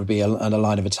that would be a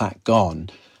line of attack gone.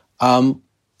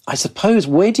 I suppose,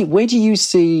 where do you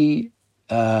see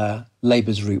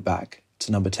Labour's route back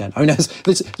to number 10? I mean,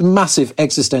 it's a massive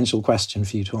existential question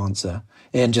for you to answer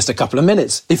in just a couple of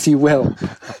minutes, if you will.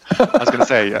 I was going to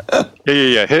say,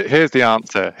 yeah. Here's the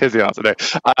answer.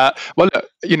 No. Well,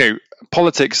 look,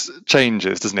 politics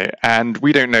changes, doesn't it? And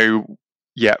we don't know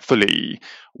yet fully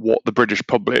what the British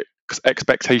public's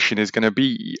expectation is going to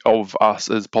be of us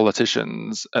as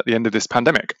politicians at the end of this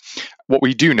pandemic. What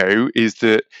we do know is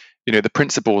that the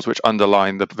principles which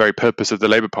underline the very purpose of the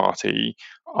Labour Party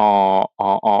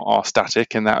are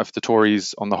static, and that of the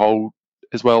Tories on the whole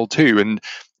as well too. And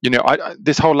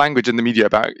this whole language in the media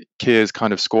about Keir's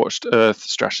kind of scorched earth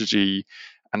strategy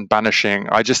and banishing,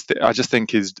 I just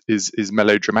think is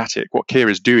melodramatic. What Keir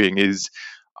is doing is,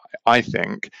 I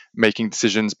think, making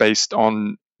decisions based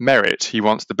on merit. He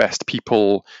wants the best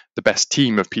people, the best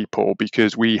team of people,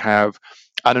 because we have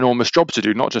an enormous job to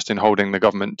do, not just in holding the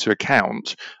government to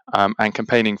account and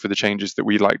campaigning for the changes that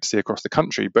we like to see across the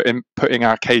country, but in putting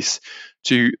our case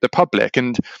to the public.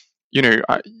 And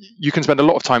you can spend a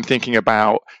lot of time thinking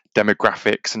about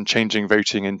demographics and changing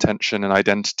voting intention and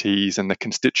identities and the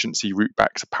constituency route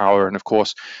back to power. And of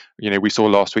course, we saw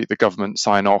last week the government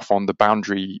sign off on the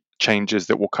boundary changes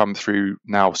that will come through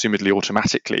now, assumedly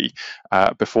automatically,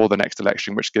 before the next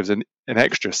election, which gives an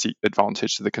extra seat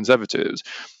advantage to the Conservatives.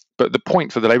 But the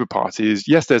point for the Labour Party is,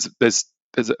 yes, there's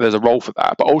there's a role for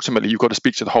that. But ultimately, you've got to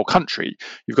speak to the whole country.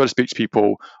 You've got to speak to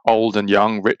people old and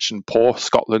young, rich and poor,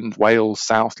 Scotland, Wales,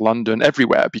 South, London,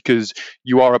 everywhere, because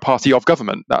you are a party of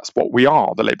government. That's what we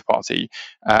are, the Labour Party.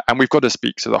 And we've got to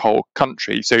speak to the whole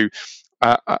country. So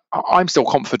I'm still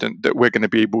confident that we're going to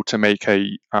be able to make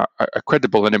a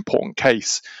credible and important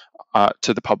case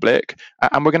to the public,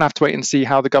 and we're going to have to wait and see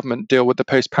how the government deal with the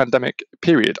post-pandemic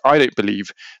period. I don't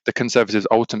believe the Conservatives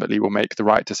ultimately will make the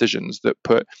right decisions that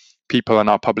put people and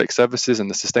our public services and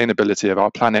the sustainability of our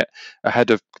planet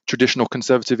ahead of traditional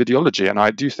Conservative ideology. And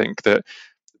I do think that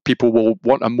people will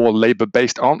want a more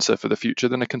Labour-based answer for the future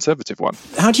than a Conservative one.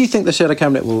 How do you think the shadow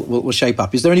cabinet will shape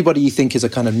up? Is there anybody you think is a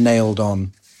kind of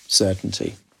nailed-on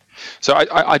certainty? So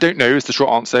I don't know is the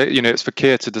short answer. It's for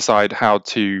Keir to decide how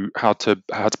to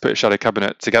put a shadow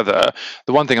cabinet together.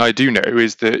 The one thing I do know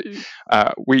is that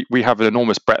we have an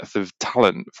enormous breadth of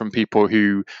talent from people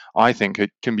who I think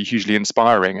can be hugely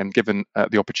inspiring, and given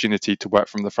the opportunity to work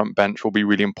from the front bench will be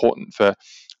really important for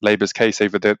Labour's case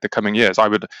over the coming years. I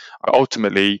would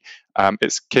ultimately,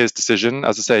 it's Keir's decision.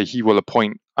 As I say, he will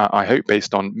appoint, I hope,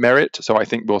 based on merit. So I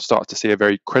think we'll start to see a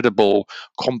very credible,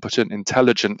 competent,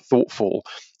 intelligent, thoughtful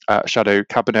shadow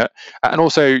cabinet. And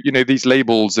also, these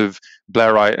labels of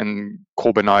Blairite and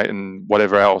Corbynite and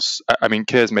whatever else. I mean,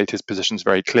 Keir's made his positions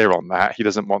very clear on that. He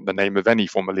doesn't want the name of any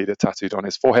former leader tattooed on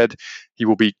his forehead. He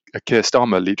will be a Keir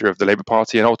Starmer leader of the Labour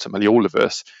Party, and ultimately all of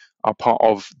us are part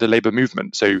of the Labour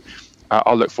movement. So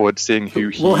I'll look forward to seeing who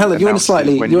he. Well, Helen, you're in a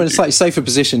slightly safer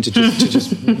position to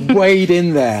just wade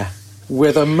in there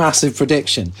with a massive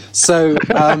prediction. So,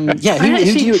 who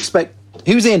do you expect?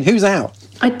 Who's in? Who's out?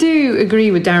 I do agree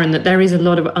with Darren that there is a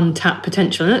lot of untapped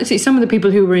potential. And actually, some of the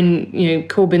people who were in,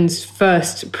 Corbyn's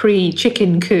first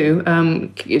pre-chicken coup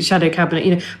shadow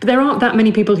cabinet, but there aren't that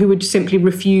many people who would simply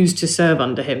refuse to serve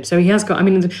under him. So he has got,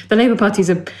 the Labour Party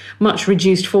is a much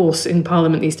reduced force in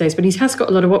Parliament these days, but he has got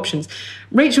a lot of options.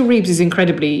 Rachel Reeves is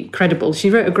incredibly credible.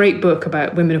 She wrote a great book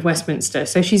about women of Westminster.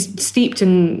 So she's steeped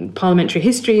in parliamentary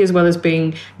history as well as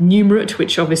being numerate,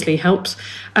 which obviously helps.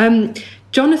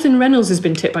 Jonathan Reynolds has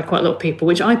been tipped by quite a lot of people,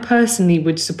 which I personally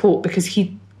would support because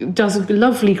he does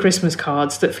lovely Christmas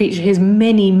cards that feature his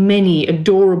many, many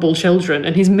adorable children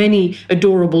and his many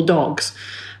adorable dogs.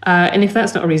 And if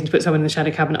that's not a reason to put someone in the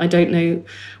shadow cabinet, I don't know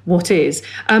what is.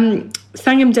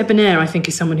 Thangam Debonair, I think,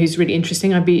 is someone who's really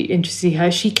interesting. I'd be interested to see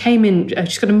her. She came in,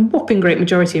 she's got a whopping great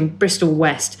majority in Bristol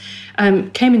West,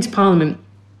 came into Parliament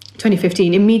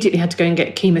 2015, immediately had to go and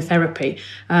get chemotherapy,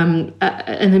 and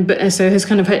then so has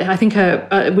kind of, I think,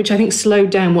 which I think slowed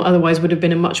down what otherwise would have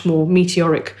been a much more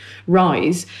meteoric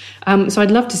rise. So I'd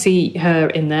love to see her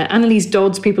in there. Annalise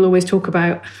Dodds, people always talk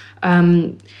about.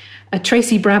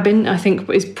 Tracy Brabin, I think,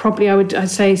 is probably, I'd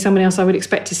say, someone else I would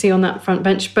expect to see on that front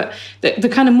bench. But the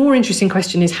kind of more interesting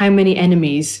question is, how many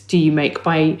enemies do you make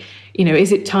by,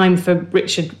 is it time for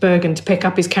Richard Bergen to pick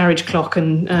up his carriage clock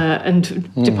and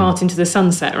depart into the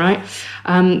sunset, right?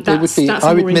 That's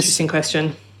a more interesting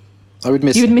question. I would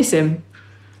miss him. You would miss him.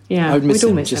 Yeah, I would miss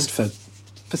him just for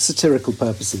satirical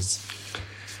purposes.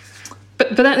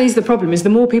 But that is the problem, is the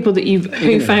more people that you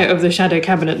hoof out of the shadow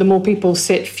cabinet, the more people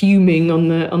sit fuming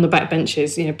on the back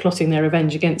benches, plotting their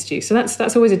revenge against you. So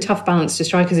that's always a tough balance to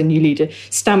strike as a new leader.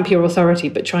 Stamp your authority,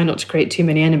 but try not to create too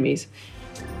many enemies.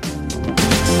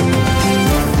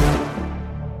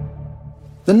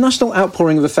 The national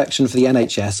outpouring of affection for the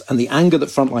NHS and the anger that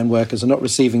frontline workers are not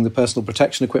receiving the personal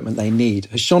protection equipment they need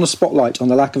has shone a spotlight on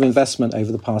the lack of investment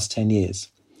over the past 10 years.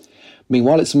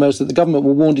 Meanwhile, it's emerged that the government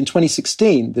were warned in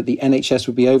 2016 that the NHS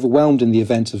would be overwhelmed in the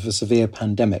event of a severe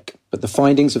pandemic, but the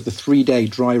findings of the 3-day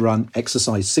dry run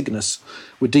exercise Cygnus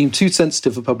were deemed too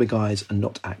sensitive for public eyes and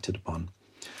not acted upon.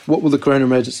 What will the corona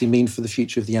emergency mean for the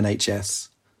future of the NHS?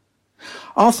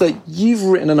 Arthur, you've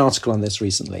written an article on this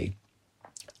recently.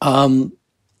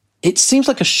 It seems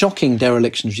like a shocking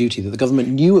dereliction of duty that the government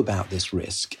knew about this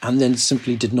risk and then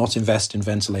simply did not invest in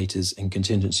ventilators and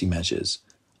contingency measures.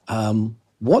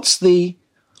 What's the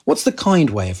kind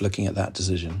way of looking at that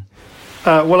decision?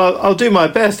 Well, I'll do my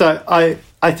best. I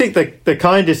think the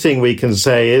kindest thing we can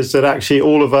say is that actually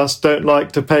all of us don't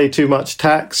like to pay too much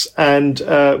tax, and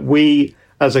we,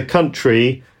 as a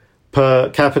country,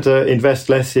 per capita, invest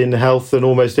less in health than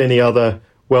almost any other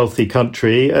wealthy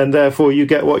country, and therefore you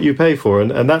get what you pay for,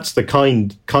 and that's the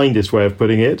kindest way of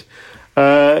putting it.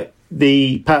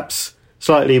 The perhaps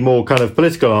slightly more kind of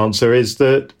political answer is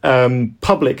that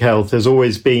public health has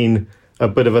always been a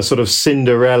bit of a sort of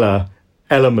Cinderella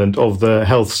element of the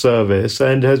health service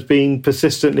and has been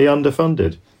persistently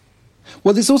underfunded.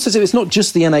 Well, there's also, it's not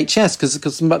just the NHS,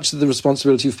 because much of the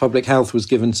responsibility of public health was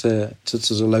given to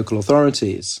sort of local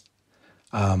authorities.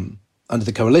 under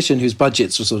the coalition, whose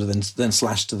budgets were sort of then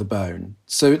slashed to the bone.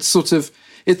 So it's sort of,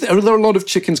 there are a lot of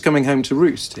chickens coming home to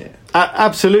roost here.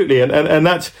 Absolutely, and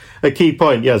that's a key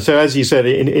point. Yeah. So as you said,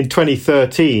 in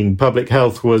 2013, public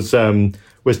health was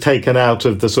taken out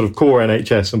of the sort of core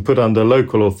NHS and put under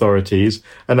local authorities.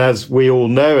 And as we all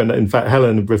know, and in fact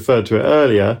Helen referred to it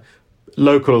earlier,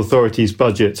 local authorities'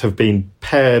 budgets have been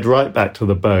pared right back to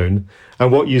the bone.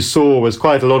 And what you saw was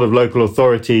quite a lot of local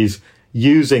authorities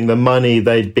using the money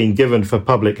they'd been given for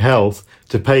public health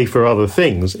to pay for other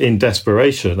things in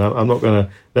desperation. I'm not going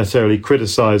to necessarily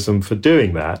criticise them for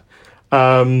doing that.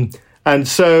 And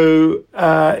so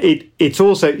it's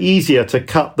also easier to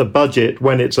cut the budget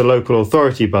when it's a local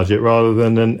authority budget rather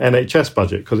than an NHS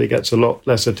budget, because it gets a lot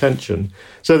less attention.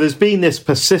 So there's been this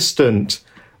persistent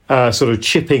sort of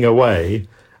chipping away.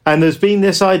 And there's been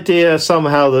this idea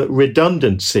somehow that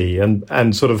redundancy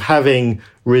and sort of having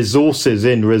resources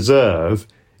in reserve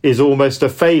is almost a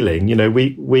failing. You know,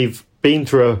 we've been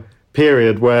through a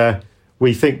period where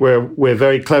we think we're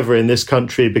very clever in this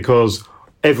country because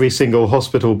every single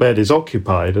hospital bed is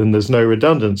occupied and there's no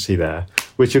redundancy there,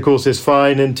 which of course is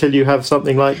fine until you have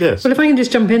something like this. Well, if I can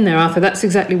just jump in there, Arthur, that's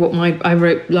exactly what I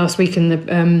wrote last week in the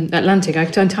Atlantic. I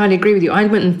entirely agree with you. I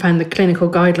went and found the clinical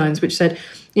guidelines which said,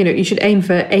 you know, you should aim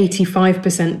for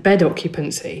 85% bed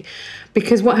occupancy,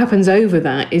 because what happens over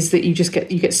that is that you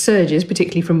get surges,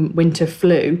 particularly from winter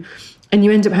flu, and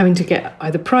you end up having to get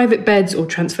either private beds or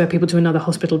transfer people to another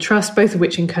hospital trust, both of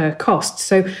which incur costs.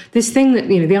 So this thing that,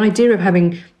 you know, the idea of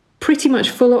having pretty much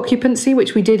full occupancy,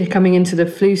 which we did coming into the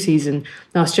flu season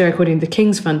last year, according to the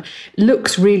King's Fund,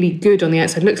 looks really good on the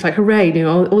outside. It looks like, hooray, you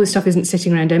know, all this stuff isn't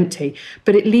sitting around empty.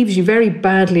 But it leaves you very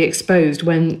badly exposed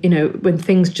when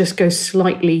things just go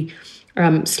slightly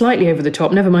over the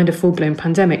top, never mind a full-blown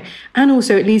pandemic. And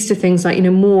also it leads to things like, you know,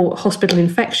 more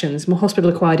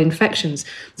hospital-acquired infections.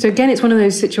 So again, it's one of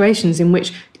those situations in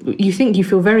which you think you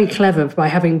feel very clever by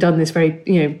having done this very,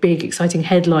 you know, big, exciting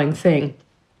headline thing,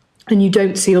 and you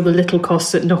don't see all the little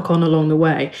costs that knock on along the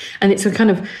way. And it's a kind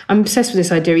of, I'm obsessed with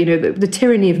this idea, you know, the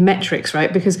tyranny of metrics,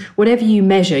 right? Because whatever you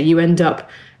measure, you end up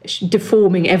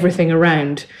deforming everything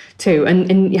around too.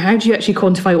 And how do you actually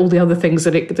quantify all the other things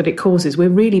that it causes? We're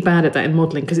really bad at that in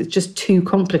modelling because it's just too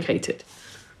complicated.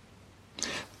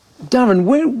 Darren,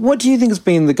 what do you think has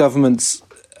been the government's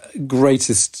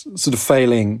greatest sort of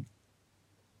failing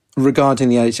regarding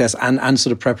the NHS and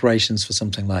sort of preparations for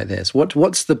something like this?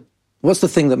 What's the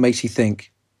thing that makes you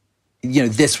think, you know,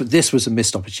 this was a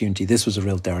missed opportunity, this was a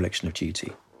real dereliction of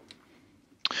duty?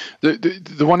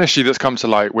 The one issue that's come to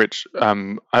light, which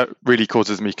really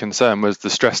causes me concern, was the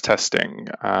stress testing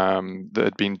that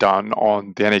had been done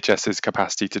on the NHS's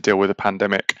capacity to deal with a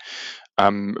pandemic,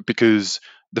 because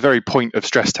the very point of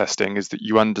stress testing is that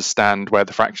you understand where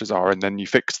the fractures are and then you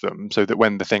fix them so that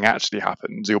when the thing actually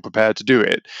happens, you're prepared to do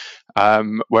it.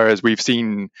 Whereas we've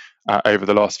seen over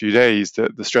the last few days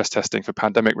that the stress testing for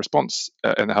pandemic response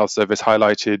in the health service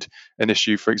highlighted an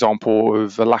issue, for example,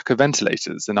 of a lack of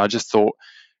ventilators. And I just thought,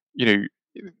 you know,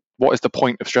 what is the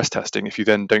point of stress testing if you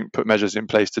then don't put measures in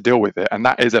place to deal with it? And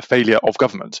that is a failure of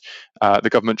government. The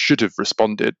government should have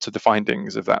responded to the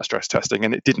findings of that stress testing,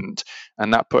 and it didn't.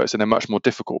 And that put us in a much more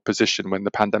difficult position when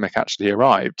the pandemic actually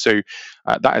arrived. So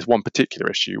that is one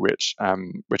particular issue which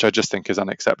I just think is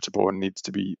unacceptable and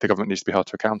the government needs to be held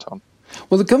to account on.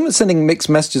 Well, the government's sending mixed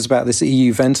messages about this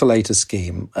EU ventilator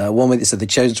scheme. One way they said they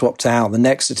chose to opt out. The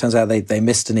next, it turns out they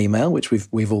missed an email, which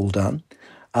we've all done.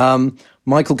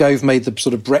 Michael Gove made the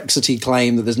sort of Brexity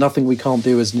claim that there's nothing we can't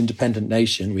do as an independent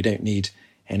nation. We don't need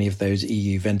any of those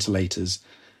EU ventilators.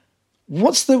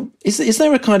 What's the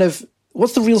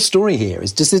real story here?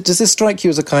 Does this strike you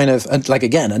as a kind of, like,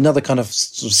 again, another kind of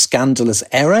sort of scandalous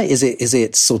error? Is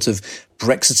it sort of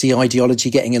Brexity ideology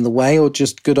getting in the way, or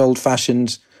just good old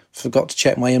fashioned forgot to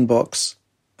check my inbox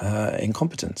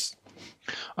incompetence?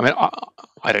 I mean,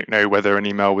 I don't know whether an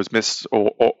email was missed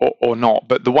or not,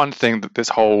 but the one thing that this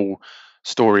whole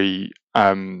story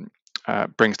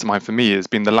brings to mind for me has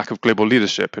been the lack of global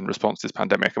leadership in response to this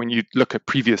pandemic. I mean, you look at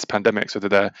previous pandemics, whether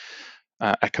they're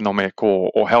economic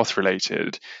or health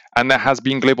related, and there has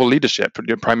been global leadership,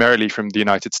 primarily from the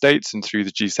United States and through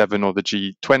the G7 or the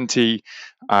G20.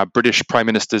 British prime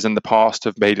ministers in the past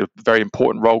have made a very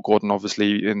important role, Gordon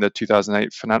obviously in the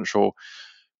 2008 financial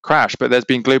crash, but there's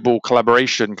been global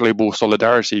collaboration, global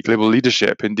solidarity, global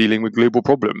leadership in dealing with global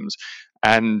problems.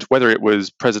 And whether it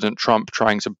was President Trump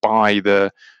trying to buy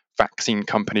the vaccine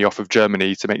company off of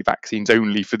Germany to make vaccines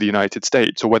only for the United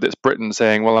States, or whether it's Britain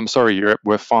saying, well, I'm sorry, Europe,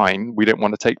 we're fine, we don't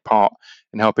want to take part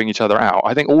in helping each other out.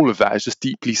 I think all of that is just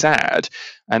deeply sad.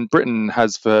 And Britain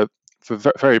has for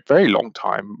very, very long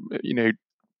time, you know,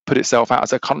 put itself out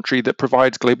as a country that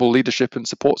provides global leadership and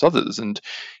supports others. And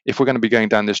if we're going to be going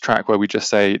down this track where we just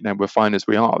say, no, we're fine as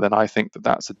we are, then I think that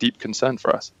that's a deep concern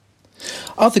for us.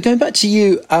 Arthur, going back to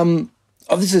you,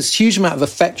 there's this huge amount of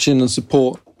affection and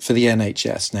support for the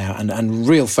NHS now, and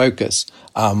real focus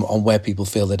on where people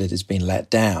feel that it has been let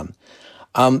down.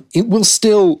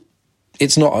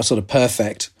 It's not a sort of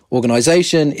perfect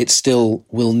organisation. It still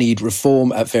will need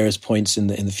reform at various points in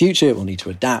the future. It will need to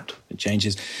adapt. It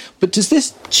changes. But does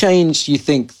this change, you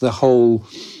think, the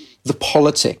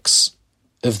politics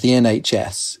of the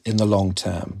NHS in the long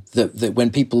term? That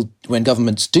when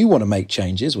governments do want to make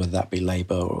changes, whether that be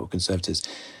Labour or Conservatives,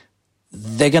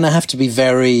 they're going to have to be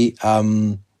very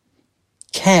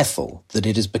careful that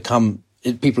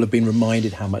people have been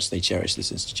reminded how much they cherish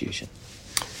this institution.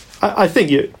 I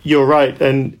think you're right,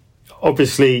 and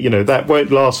obviously, that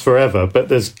won't last forever, but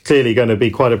there's clearly going to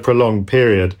be quite a prolonged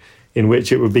period in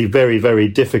which it would be very, very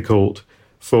difficult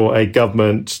for a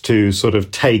government to sort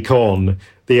of take on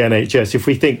the NHS. If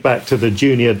we think back to the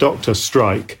junior doctor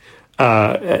strike,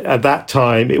 at that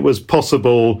time, it was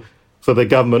possible for the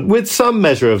government, with some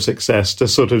measure of success, to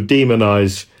sort of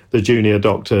demonise the junior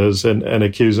doctors and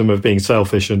accuse them of being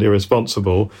selfish and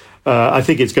irresponsible. I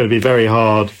think it's going to be very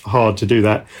hard to do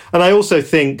that. And I also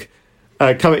think,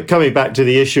 coming back to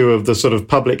the issue of the sort of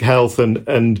public health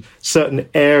and certain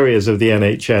areas of the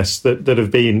NHS that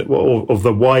have been, or of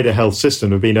the wider health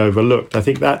system, have been overlooked, I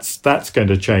think that's going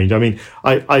to change. I mean,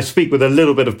 I speak with a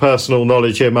little bit of personal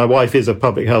knowledge here. My wife is a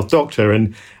public health doctor,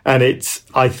 and it's,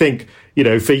 I think,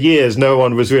 for years, no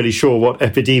one was really sure what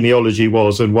epidemiology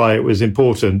was and why it was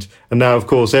important. And now, of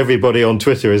course, everybody on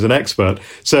Twitter is an expert.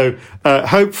 So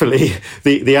hopefully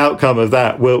the outcome of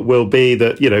that will be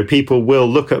that, people will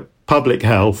look at public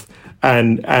health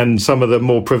and some of the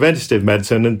more preventative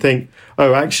medicine and think,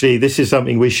 oh, actually, this is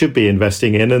something we should be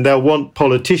investing in. And they'll want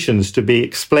politicians to be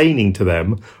explaining to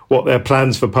them what their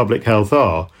plans for public health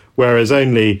are. Whereas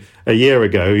only a year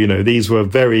ago, these were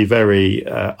very, very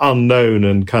unknown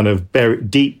and kind of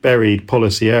deep buried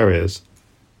policy areas.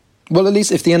 Well, at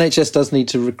least if the NHS does need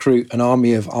to recruit an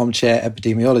army of armchair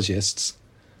epidemiologists,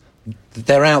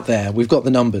 they're out there. We've got the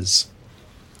numbers.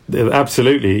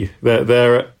 Absolutely.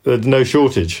 There's no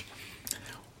shortage.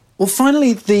 Well,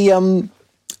 finally,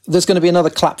 there's going to be another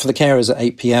clap for the carers at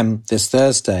 8 p.m. this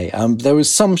Thursday. There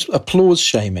was some applause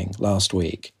shaming last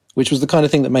week, which was the kind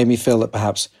of thing that made me feel that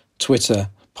perhaps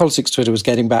politics Twitter was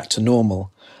getting back to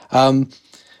normal.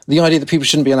 The idea that people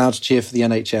shouldn't be allowed to cheer for the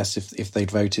NHS if they'd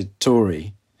voted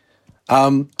Tory.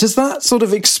 Does that sort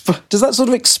of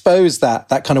expose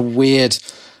that kind of weird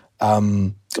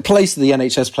place that the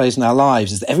NHS plays in our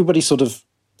lives? Is that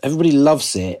everybody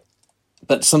loves it,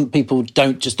 but some people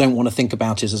don't want to think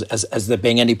about it as there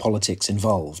being any politics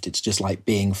involved. It's just like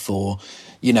being for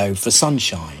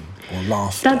sunshine or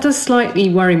laughter. That does slightly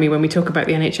worry me when we talk about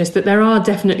the NHS, that there are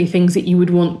definitely things that you would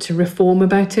want to reform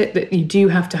about it, that you do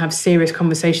have to have serious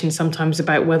conversations sometimes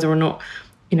about whether or not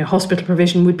hospital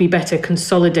provision would be better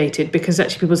consolidated, because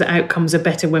actually people's outcomes are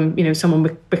better when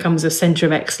someone becomes a centre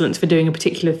of excellence for doing a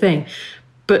particular thing.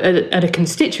 But at a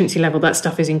constituency level, that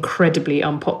stuff is incredibly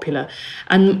unpopular.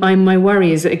 And my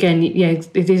worry is that, again,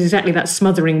 it is exactly that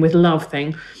smothering with love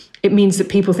thing. It means that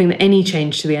people think that any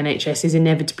change to the NHS is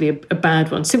inevitably a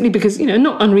bad one, simply because,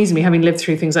 not unreasonably, having lived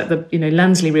through things like the,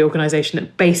 Lansley reorganisation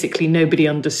that basically nobody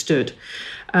understood,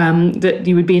 that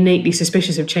you would be innately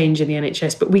suspicious of change in the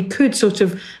NHS. But we could sort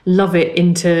of love it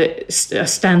into a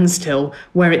standstill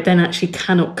where it then actually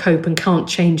cannot cope and can't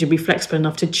change and be flexible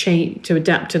enough to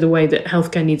adapt to the way that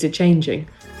healthcare needs are changing.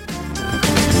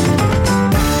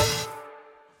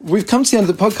 We've come to the end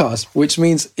of the podcast, which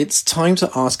means it's time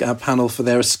to ask our panel for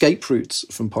their escape routes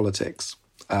from politics.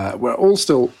 We're all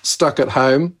still stuck at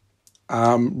home,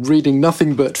 reading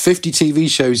nothing but 50 TV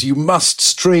shows you must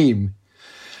stream.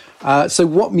 So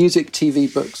what music,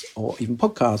 TV, books, or even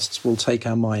podcasts will take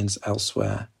our minds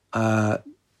elsewhere?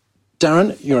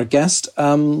 Darren, you're a guest.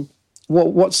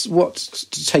 What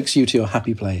takes you to your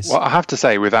happy place? Well, I have to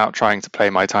say, without trying to play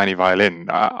my tiny violin,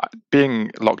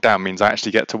 being locked down means I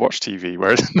actually get to watch TV,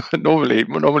 whereas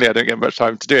normally I don't get much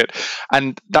time to do it.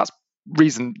 And that's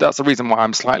the reason why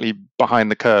I'm slightly behind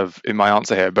the curve in my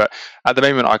answer here. But at the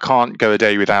moment, I can't go a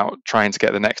day without trying to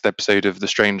get the next episode of The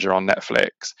Stranger on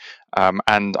Netflix.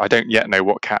 And I don't yet know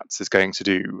what Cats is going to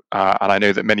do. And I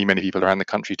know that many, many people around the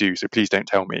country do. So please don't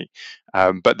tell me.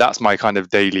 But that's my kind of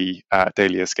daily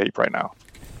escape right now.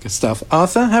 Good stuff.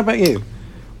 Arthur, how about you?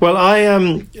 Well, I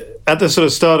at the sort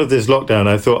of start of this lockdown,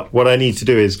 I thought what I need to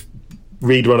do is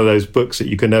read one of those books that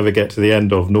you can never get to the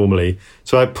end of normally.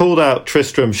 So I pulled out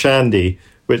Tristram Shandy,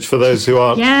 which for those who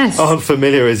aren't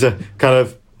familiar is a kind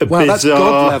of that's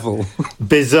God level.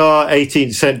 bizarre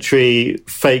 18th century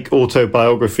fake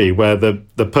autobiography where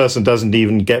the person doesn't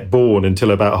even get born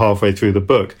until about halfway through the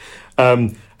book.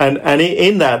 And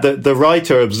in that, the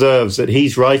writer observes that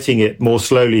he's writing it more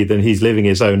slowly than he's living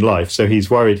his own life. So he's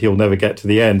worried he'll never get to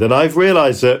the end. And I've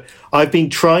realized that I've been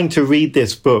trying to read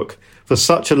this book for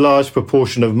such a large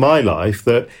proportion of my life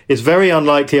that it's very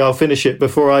unlikely I'll finish it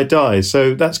before I die.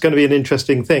 So that's going to be an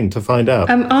interesting thing to find out.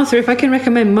 Arthur, if I can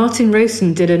recommend, Martin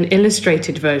Rosen did an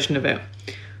illustrated version of it,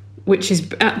 which is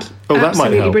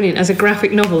absolutely brilliant as a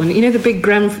graphic novel. And you know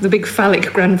the big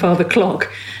phallic grandfather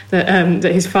clock that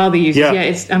his father uses. Yeah,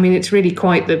 it's really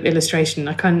quite the illustration.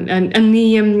 And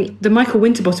the Michael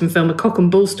Winterbottom film, A Cock and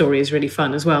Bull Story, is really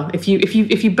fun as well. If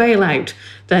you bail out,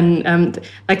 then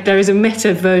there is a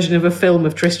meta version of a film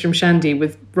of Tristram Shandy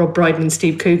with Rob Brydon and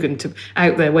Steve Coogan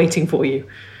out there waiting for you.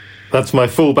 That's my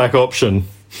fallback option.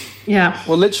 Yeah.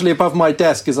 Well, literally above my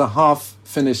desk is a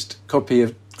half-finished copy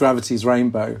of Gravity's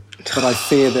Rainbow, but I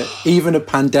fear that even a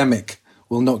pandemic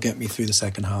will not get me through the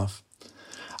second half.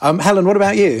 Helen, what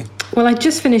about you? Well, I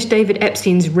just finished David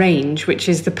Epstein's Range, which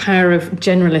is the power of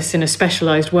generalists in a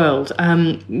specialised world,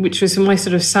 which was my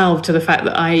sort of salve to the fact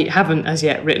that I haven't as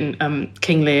yet written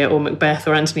King Lear or Macbeth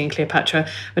or Antony and Cleopatra,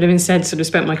 but have instead sort of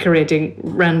spent my career doing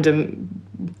random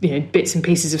bits and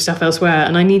pieces of stuff elsewhere,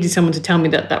 and I needed someone to tell me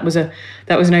that was an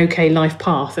okay life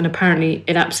path, and apparently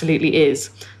it absolutely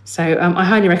is. So I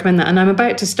highly recommend that, and I'm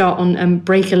about to start on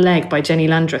Break a Leg by Jenny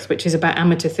Landreth, which is about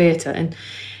amateur theatre, and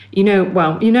you know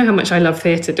how much I love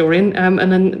theatre, Dorian, and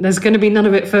then there's going to be none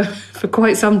of it for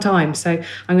quite some time. So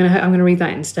I'm going to read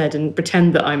that instead and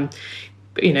pretend that I'm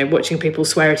watching people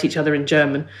swear at each other in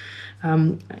German,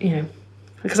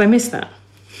 because I miss that.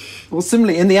 Well,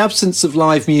 similarly, in the absence of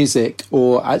live music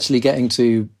or actually getting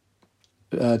to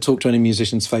talk to any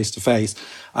musicians face to face,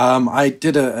 I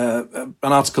did an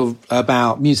article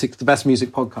about music, the best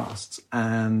music podcasts,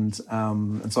 and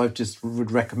so I just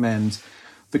would recommend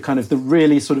the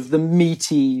really sort of the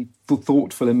meaty,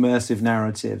 thoughtful, immersive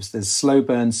narratives. There's Slow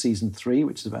Burn Season 3,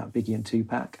 which is about Biggie and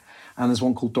Tupac, and there's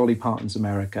one called Dolly Parton's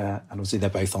America, and obviously they're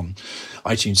both on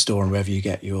iTunes Store and wherever you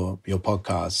get your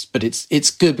podcasts. But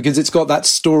it's good because it's got that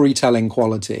storytelling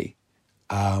quality,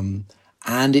 and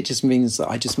it just means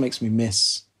that it just makes me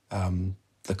miss the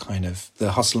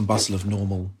hustle and bustle of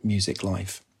normal music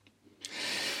life.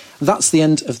 That's the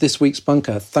end of this week's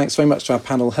Bunker. Thanks very much to our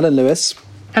panel, Helen Lewis.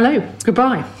 Hello,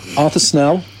 goodbye. Arthur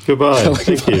Snell. Goodbye,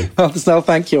 thank you. Arthur Snell,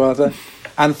 thank you, Arthur.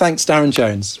 And thanks, Darren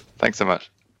Jones. Thanks so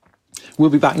much. We'll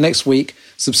be back next week.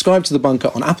 Subscribe to The Bunker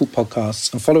on Apple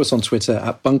Podcasts and follow us on Twitter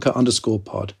at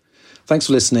bunker_pod. Thanks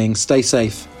for listening, stay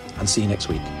safe, and see you next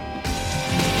week.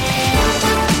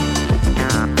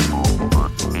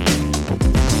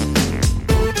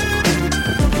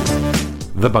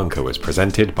 The Bunker was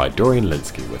presented by Dorian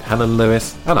Lynskey with Helen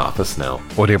Lewis and Arthur Snell.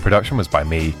 Audio production was by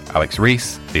me, Alex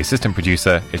Rees. The assistant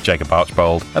producer is Jacob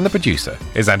Archbold, and the producer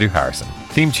is Andrew Harrison.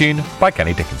 Theme tune by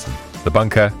Kenny Dickinson. The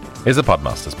Bunker is a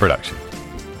Podmasters production.